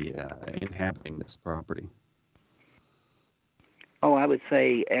actually inhabiting this property? Oh, I would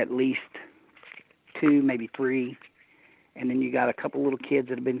say at least 2, maybe 3, and then you got a couple little kids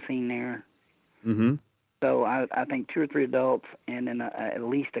that have been seen there. Mm-hmm. So I think 2 or 3 adults, and then at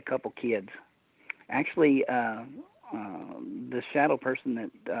least a couple kids. Actually, the shadow person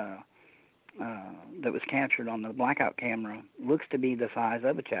that was captured on the blackout camera looks to be the size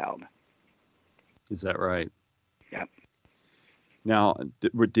of a child. Is that right? Yep. Now,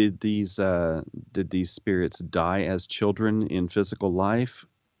 did these spirits die as children in physical life?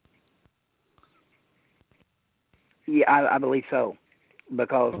 Yeah, I believe so,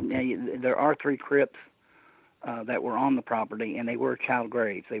 because there are 3 crypts that were on the property, and they were child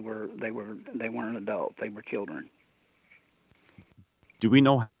graves. They weren't adults. They were children. Do we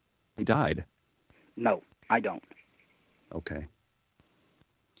know how they died? No, I don't. Okay.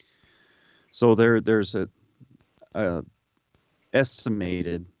 So there's a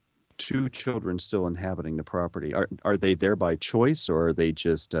estimated 2 children still inhabiting the property. Are they there by choice, or are they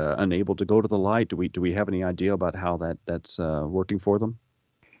just unable to go to the light? Do we have any idea about how that's working for them?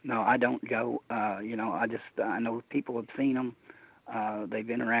 No, I don't go. I know people have seen them. They've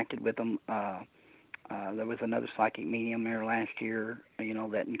interacted with them. There was another psychic medium there last year,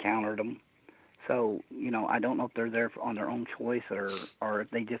 that encountered them. So, I don't know if they're there on their own choice or if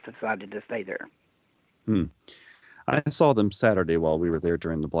they just decided to stay there. I saw them Saturday while we were there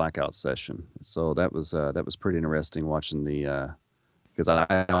during the blackout session. So that was pretty interesting watching because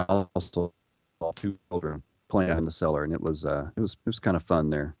I also saw 2 children playing in the cellar, and it was kind of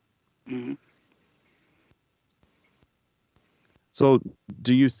fun there. Mm-hmm. So,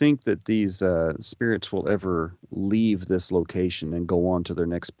 do you think that these spirits will ever leave this location and go on to their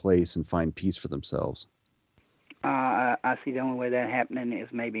next place and find peace for themselves? I see the only way that happening is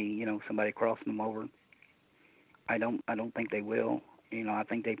maybe somebody crossing them over. I don't think they will. I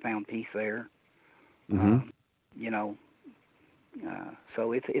think they found peace there. Mm-hmm.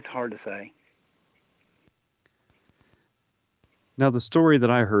 So it's hard to say. Now, the story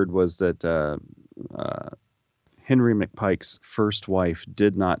that I heard was that Henry McPike's first wife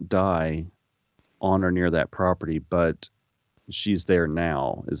did not die on or near that property, but she's there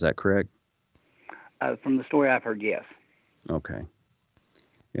now. Is that correct? From the story I've heard, yes. Okay.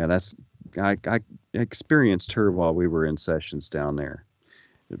 Yeah, I experienced her while we were in sessions down there.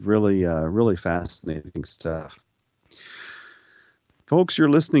 Really, really fascinating stuff. Folks, you're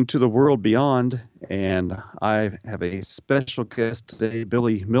listening to The World Beyond, and I have a special guest today,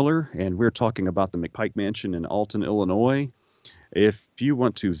 Billy Miller, and we're talking about the McPike Mansion in Alton, Illinois. If you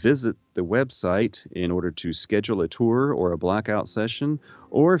want to visit the website in order to schedule a tour or a blackout session,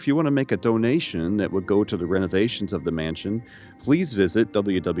 or if you want to make a donation that would go to the renovations of the mansion, please visit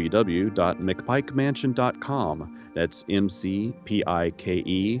www.mcpikemansion.com. That's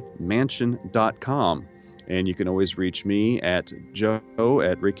MCPIKE mansion.com. And you can always reach me at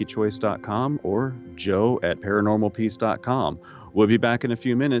joe@reikichoice.com or joe@paranormalpeace.com. We'll be back in a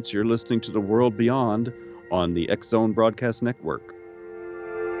few minutes. You're listening to The World Beyond on the X Zone Broadcast Network.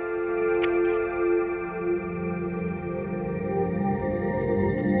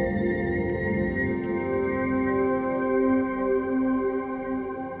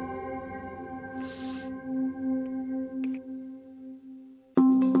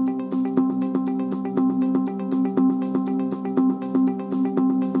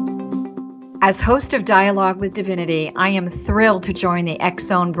 As host of Dialogue with Divinity, I am thrilled to join the X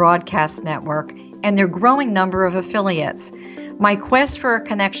Zone Broadcast Network and their growing number of affiliates. My quest for a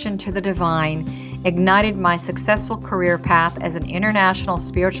connection to the divine ignited my successful career path as an international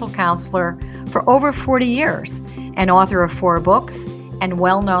spiritual counselor for over 40 years, an author of 4 books, and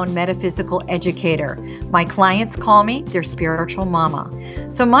well-known metaphysical educator. My clients call me their spiritual mama.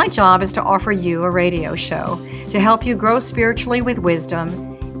 So my job is to offer you a radio show to help you grow spiritually with wisdom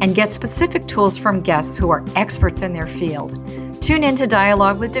and get specific tools from guests who are experts in their field. Tune in to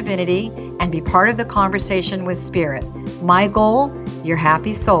Dialogue with Divinity and be part of the conversation with Spirit. My goal, your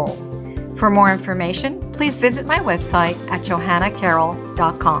happy soul. For more information, please visit my website at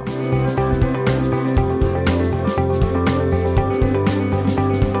johannacarroll.com.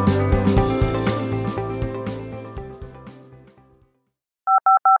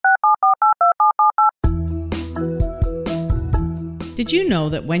 Did you know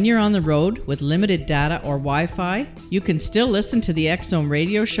that when you're on the road with limited data or Wi-Fi, you can still listen to the X Zone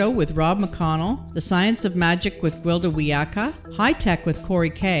radio show with Rob McConnell, The Science of Magic with Gwilda Wiyaka, High Tech with Corey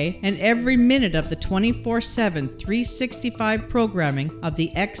Kay, and every minute of the 24/7, 365 programming of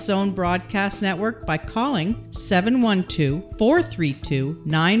the X Zone Broadcast Network by calling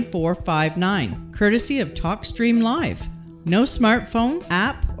 712-432-9459, courtesy of TalkStream Live. No smartphone,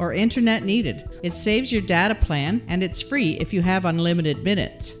 app, or internet needed. It saves your data plan and it's free if you have unlimited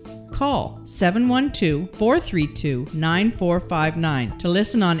minutes. Call 712-432-9459 to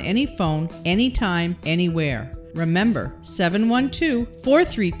listen on any phone, anytime, anywhere. Remember,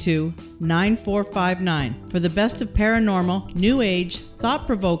 712-432-9459 for the best of paranormal, new age,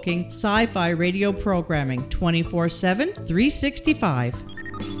 thought-provoking, sci-fi radio programming 24/7, 365.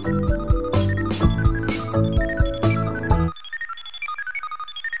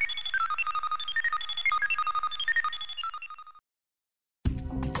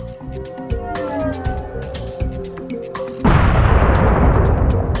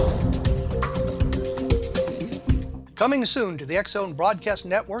 Coming soon to the X Zone Broadcast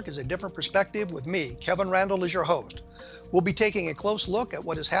Network is A Different Perspective with me, Kevin Randall, as your host. We'll be taking a close look at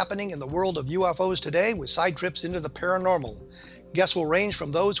what is happening in the world of UFOs today with side trips into the paranormal. Guests will range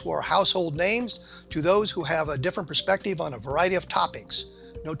from those who are household names to those who have a different perspective on a variety of topics.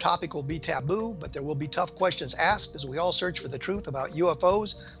 No topic will be taboo, but there will be tough questions asked as we all search for the truth about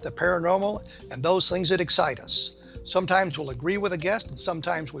UFOs, the paranormal, and those things that excite us. Sometimes we'll agree with a guest and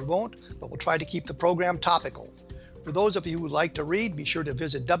sometimes we won't, but we'll try to keep the program topical. For those of you who like to read, be sure to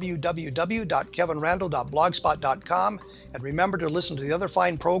visit www.kevinrandall.blogspot.com and remember to listen to the other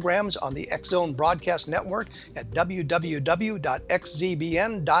fine programs on the X Zone Broadcast Network at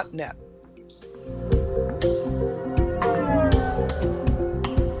www.xzbn.net.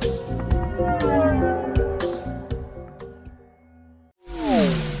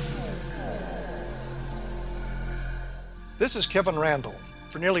 This is Kevin Randall.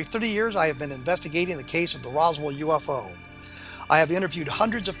 For nearly 30 years, I have been investigating the case of the Roswell UFO. I have interviewed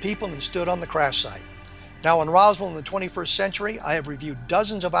hundreds of people and stood on the crash site. Now in Roswell in the 21st century, I have reviewed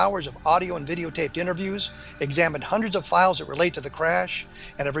dozens of hours of audio and videotaped interviews, examined hundreds of files that relate to the crash,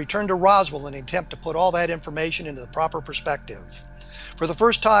 and have returned to Roswell in an attempt to put all that information into the proper perspective. For the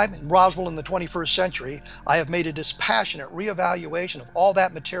first time in Roswell in the 21st century, I have made a dispassionate reevaluation of all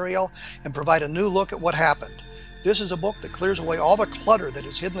that material and provide a new look at what happened. This is a book that clears away all the clutter that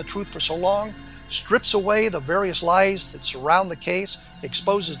has hidden the truth for so long, strips away the various lies that surround the case,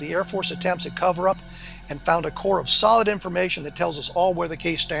 exposes the Air Force attempts at cover-up, and found a core of solid information that tells us all where the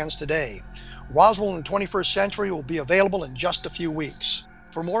case stands today. Roswell in the 21st century will be available in just a few weeks.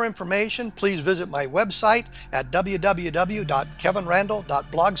 For more information, please visit my website at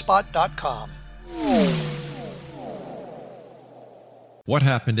www.kevinrandall.blogspot.com. What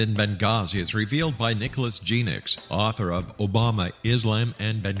Happened in Benghazi is revealed by Nicholas Genix, author of Obama, Islam,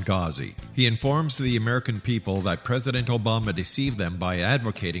 and Benghazi. He informs the American people that President Obama deceived them by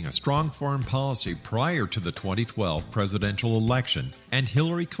advocating a strong foreign policy prior to the 2012 presidential election, and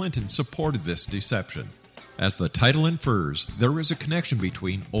Hillary Clinton supported this deception. As the title infers, there is a connection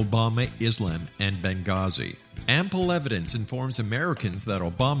between Obama, Islam, and Benghazi. Ample evidence informs Americans that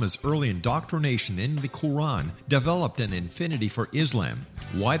Obama's early indoctrination in the Quran developed an affinity for Islam,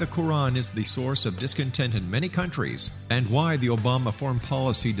 why the Quran is the source of discontent in many countries, and why the Obama foreign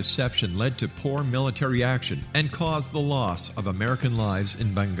policy deception led to poor military action and caused the loss of American lives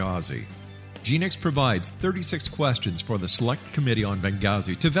in Benghazi. GeneX provides 36 questions for the Select Committee on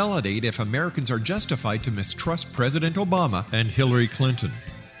Benghazi to validate if Americans are justified to mistrust President Obama and Hillary Clinton.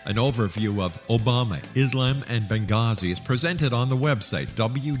 An overview of Obama, Islam, and Benghazi is presented on the website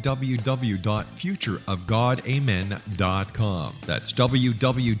www.futureofgodamen.com. That's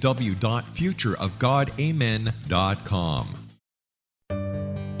www.futureofgodamen.com.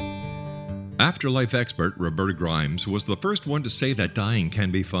 Afterlife expert Roberta Grimes was the first one to say that dying can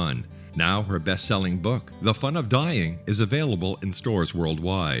be fun. Now her best-selling book, The Fun of Dying, is available in stores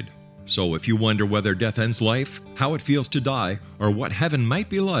worldwide. So if you wonder whether death ends life, how it feels to die, or what heaven might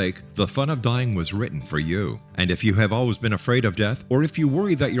be like, The Fun of Dying was written for you. And if you have always been afraid of death, or if you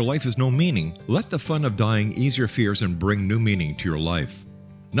worry that your life has no meaning, let The Fun of Dying ease your fears and bring new meaning to your life.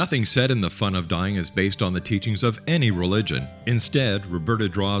 Nothing said in The Fun of Dying is based on the teachings of any religion. Instead, Roberta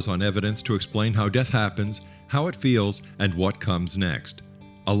draws on evidence to explain how death happens, how it feels, and what comes next.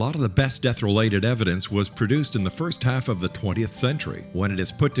 A lot of the best death-related evidence was produced in the first half of the 20th century. When it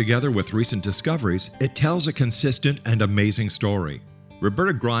is put together with recent discoveries, it tells a consistent and amazing story.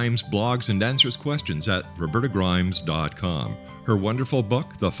 Roberta Grimes blogs and answers questions at robertagrimes.com. Her wonderful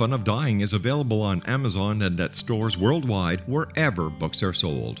book, The Fun of Dying, is available on Amazon and at stores worldwide wherever books are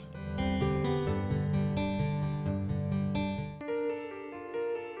sold.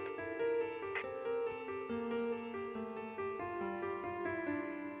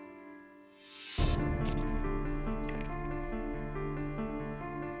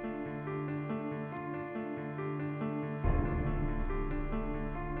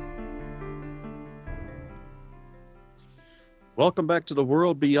 Welcome back to the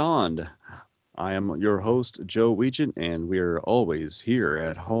World Beyond. I am your host, Joe Weigant, and we're always here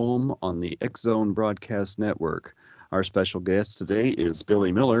at home on the X Zone Broadcast Network. Our special guest today is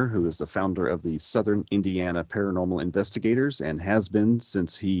Billy Miller, who is the founder of the Southern Indiana Paranormal Investigators and has been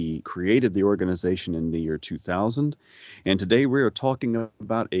since he created the organization in the year 2000. And today we are talking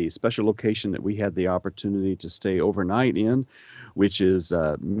about a special location that we had the opportunity to stay overnight in, which is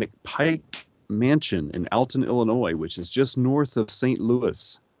McPike Mansion in Alton, Illinois, which is just north of St.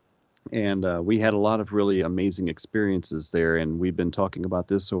 Louis. And we had a lot of really amazing experiences there, and we've been talking about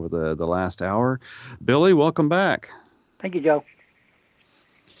this over the last hour. Billy, welcome back. Thank you, Joe.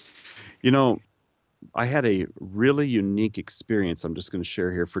 You know, I had a really unique experience I'm just going to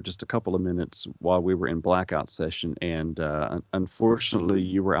share here for just a couple of minutes while we were in blackout session, and unfortunately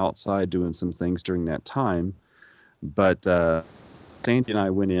you were outside doing some things during that time, but Sandy and I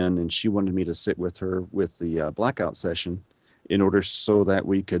went in, and she wanted me to sit with her with the blackout session in order so that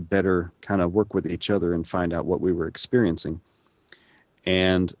we could better kind of work with each other and find out what we were experiencing.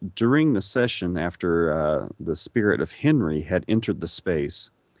 And during the session, after the spirit of Henry had entered the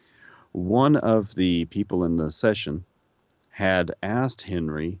space, one of the people in the session had asked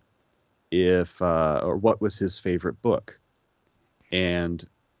Henry if or what was his favorite book. And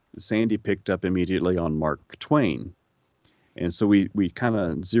Sandy picked up immediately on Mark Twain. And so we kind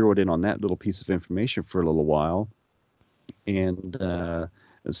of zeroed in on that little piece of information for a little while. And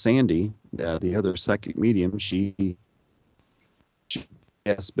Sandy, the other psychic medium, she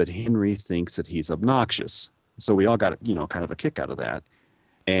yes, but Henry thinks that he's obnoxious. So we all got, kind of a kick out of that.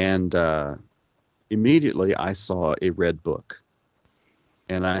 And immediately I saw a red book.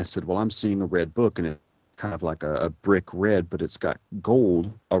 And I said, well, I'm seeing a red book, and it's kind of like a brick red, but it's got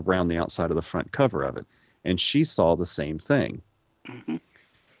gold around the outside of the front cover of it. And she saw the same thing. Mm-hmm.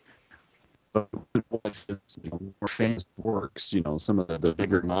 But more famous works, some of the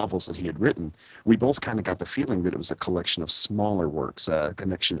bigger novels that he had written, we both kind of got the feeling that it was a collection of smaller works, a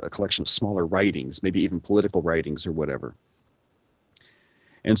collection of smaller writings, maybe even political writings or whatever.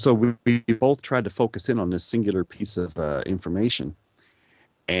 And so we both tried to focus in on this singular piece of information.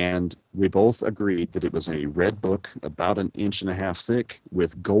 And we both agreed that it was a red book about 1.5 inches thick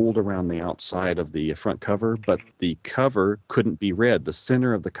with gold around the outside of the front cover, but the cover couldn't be read. The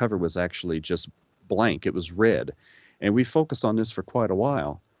center of the cover was actually just blank. It was red. And we focused on this for quite a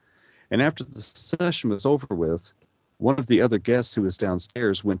while. And after the session was over with, one of the other guests who was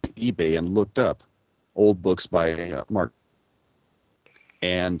downstairs went to eBay and looked up old books by Mark.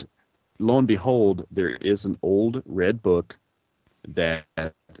 And lo and behold, there is an old red book that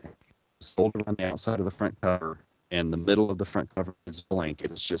is sold around the outside of the front cover, and the middle of the front cover is blank.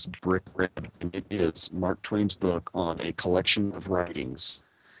 It is just brick red, and it is Mark Twain's book on a collection of writings.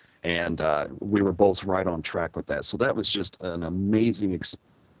 And we were both right on track with that. So that was just an amazing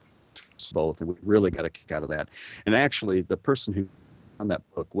experience, both, and we really got a kick out of that. And actually, the person who on that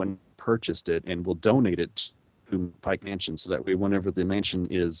book when purchased it and will donate it to Pike Mansion, so that way whenever the mansion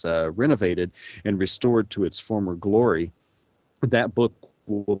is renovated and restored to its former glory, that book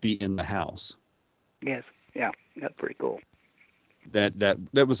will be in the house. Yes, yeah, that's pretty cool. That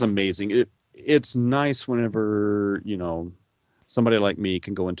was amazing. It's nice whenever, somebody like me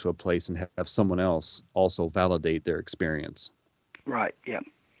can go into a place and have someone else also validate their experience. Right, yeah.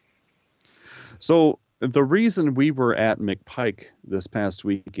 So the reason we were at McPike this past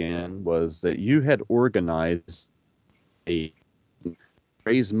weekend was that you had organized a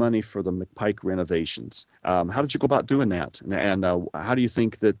raise money for the McPike renovations. How did you go about doing that? And how do you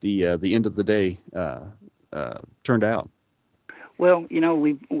think that the end of the day turned out? Well,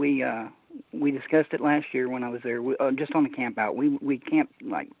 we discussed it last year when I was there, just on the camp out. We camped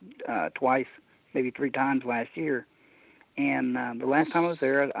like twice, maybe 3 times last year. And the last time I was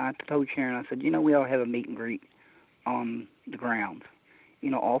there, I told Sharon, I said, we ought to have a meet and greet on the grounds.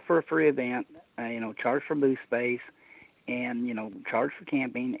 All for a free event, charge for booth space, and, charge for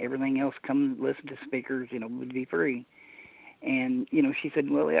camping. Everything else, come listen to speakers, would be free. And, she said,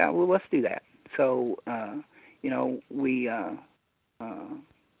 well, let's do that. So, we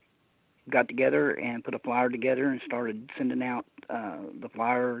got together and put a flyer together and started sending out the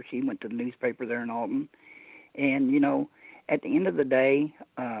flyer. She went to the newspaper there in Alton. And, at the end of the day,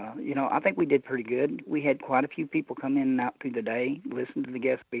 I think we did pretty good. We had quite a few people come in and out through the day, listen to the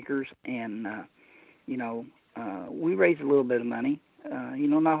guest speakers, and, we raised a little bit of money.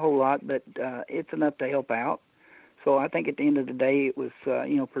 Not a whole lot, but it's enough to help out. So I think at the end of the day it was,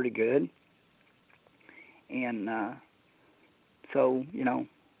 pretty good. And so,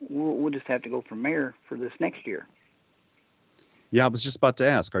 we'll just have to go from there for this next year. Yeah, I was just about to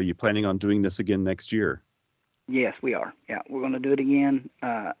ask, are you planning on doing this again next year? Yes, we are. Yeah, we're going to do it again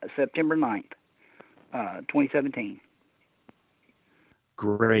September 9th, 2017.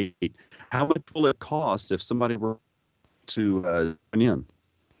 Great. How much will it cost if somebody were to join in?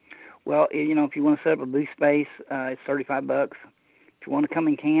 Well, if you want to set up a booth space, it's $35. If you want to come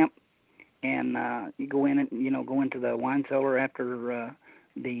and camp, and you go in and go into the wine cellar after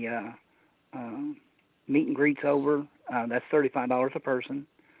the meet and greet's over, that's $35 a person.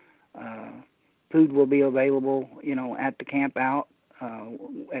 Food will be available, at the camp out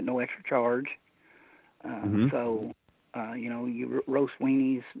at no extra charge. So, you roast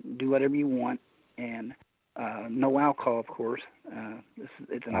weenies, do whatever you want, and no alcohol, of course.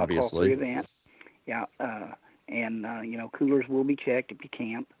 It's an alcohol-free event. Yeah, and coolers will be checked if you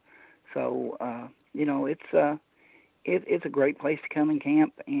camp. So, it's a great place to come and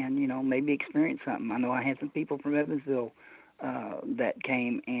camp and, maybe experience something. I know I had some people from Evansville that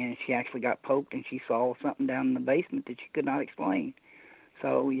came, and she actually got poked, and she saw something down in the basement that she could not explain.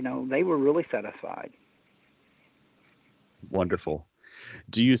 So, they were really satisfied. Wonderful.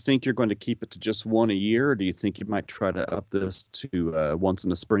 Do you think you're going to keep it to just one a year, or do you think you might try to up this to once in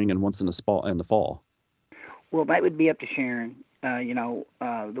the spring and once in the fall? Well, that would be up to Sharon.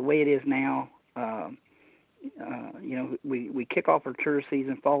 The way it is now, we kick off our tour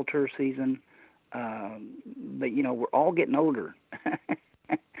season, fall tour season, but we're all getting older,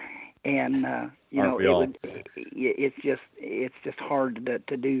 and it's just hard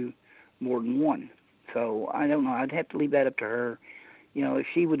to do more than one. So I don't know. I'd have to leave that up to her. If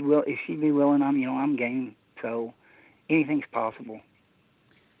she'd be willing, I'm game. So anything's possible.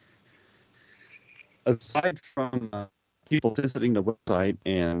 Aside from people visiting the website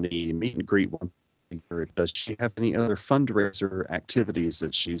and the meet and greet one, does she have any other fundraiser activities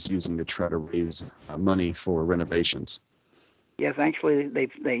that she's using to try to raise money for renovations? Yes, actually,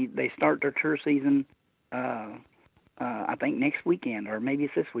 they start their tour season. I think next weekend, or maybe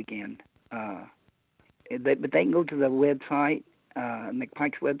it's this weekend. But they can go to the website,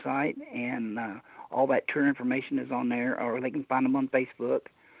 McPike's website, and all that tour information is on there, or they can find them on Facebook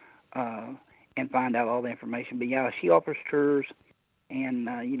and find out all the information. But yeah, she offers tours, and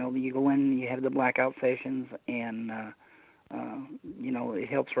you go in, you have the blackout sessions, and it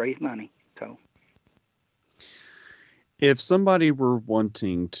helps raise money. So. If somebody were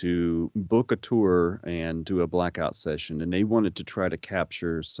wanting to book a tour and do a blackout session, and they wanted to try to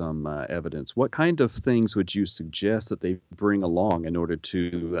capture some evidence, what kind of things would you suggest that they bring along in order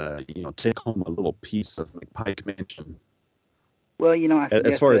to, take home a little piece of Pike Mansion? Well,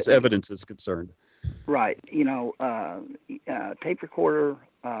 as far as evidence is concerned. Right. Tape recorder,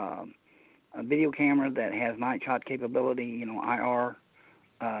 a video camera that has night shot capability, IR,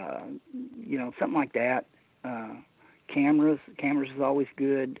 something like that. cameras is always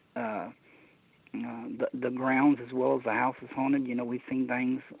good. The grounds as well as the house is haunted. You know, we've seen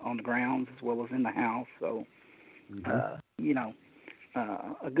things on the grounds as well as in the house. So, you know,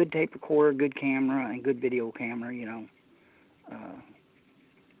 a good tape recorder, good camera, and good video camera, you know,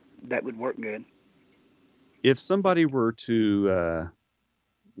 that would work good. If somebody were to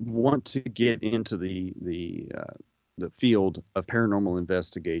want to get into the field of paranormal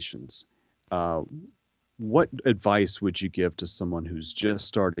investigations, what advice would you give to someone who's just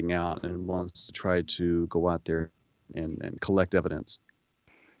starting out and wants to try to go out there and collect evidence?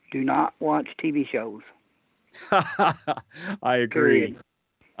 Do not watch TV shows. I agree. Period.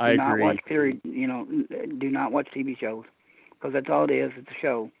 I agree. Do not watch, period. You know, do not watch TV shows, because that's all it is. It's a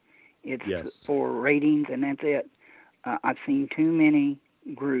show. It's for ratings, and that's it. I've seen too many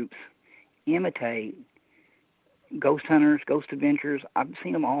groups imitate ghost hunters, ghost adventures. I've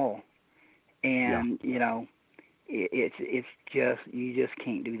seen them all. And, you know, it's just, you just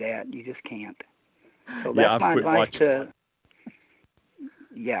can't do that. You just can't. So that's my advice to,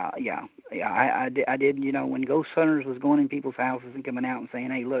 I did, you know, when ghost hunters was going in people's houses and coming out and saying,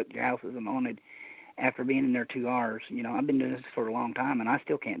 hey, look, your house isn't haunted after being in there 2 hours. You know, I've been doing this for a long time, and I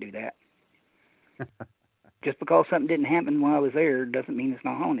still can't do that. Just because something didn't happen while I was there doesn't mean it's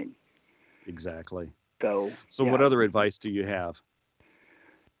not haunted. Exactly. So what other advice do you have?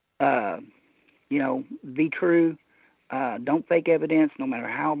 You know, be true. Don't fake evidence, no matter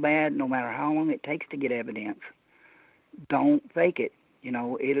how bad, no matter how long it takes to get evidence. Don't fake it. You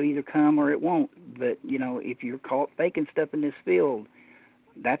know, it'll either come or it won't. But, you know, if you're caught faking stuff in this field,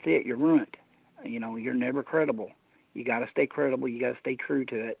 that's it. You're ruined. You know, you're never credible. You got to stay credible. You got to stay true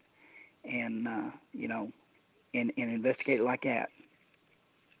to it. And, you know, and investigate it like that.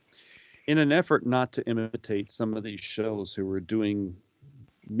 In an effort not to imitate some of these shows who were doing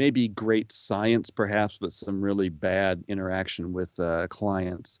maybe great science, perhaps, but some really bad interaction with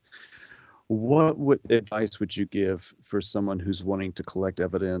clients, what advice would you give for someone who's wanting to collect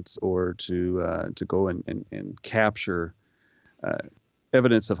evidence or to go and capture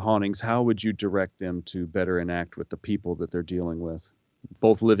evidence of hauntings? How would you direct them to better enact with the people that they're dealing with,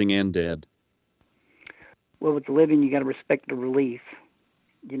 both living and dead? Well, with the living, you got to respect the belief.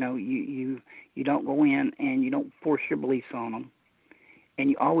 You know, you don't go in and you don't force your beliefs on them. And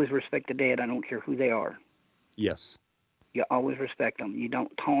you always respect the dead. I don't care who they are. Yes. You always respect them. You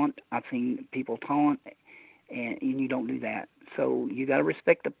don't taunt. I've seen people taunt, and you don't do that. So you got to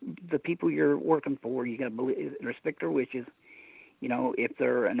respect the people you're working for. You got to respect their wishes. You know, if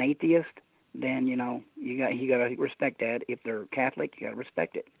they're an atheist, then you know you got to respect that. If they're Catholic, you got to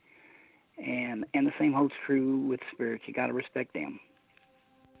respect it. And the same holds true with spirits. You got to respect them.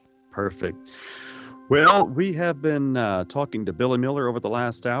 Perfect. Well, we have been talking to Billy Miller over the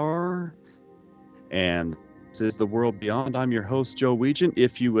last hour, and this is The World Beyond. I'm your host, Joe Weigant.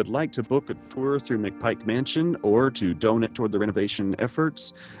 If you would like to book a tour through McPike Mansion or to donate toward the renovation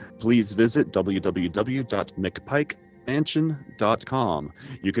efforts, please visit www.mcpikemansion.com.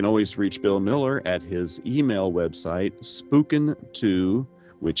 You can always reach Bill Miller at his email website, spooken2,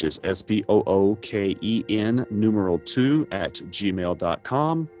 which is SPOOKEN numeral 2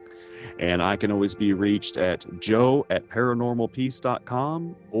 @gmail.com. And I can always be reached at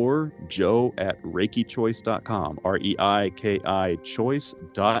joe@paranormalpeace.com or joe@reikichoice.com, REIKI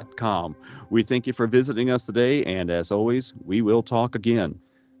choice.com. We thank you for visiting us today, and as always, we will talk again.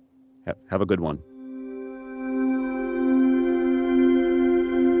 Have a good one.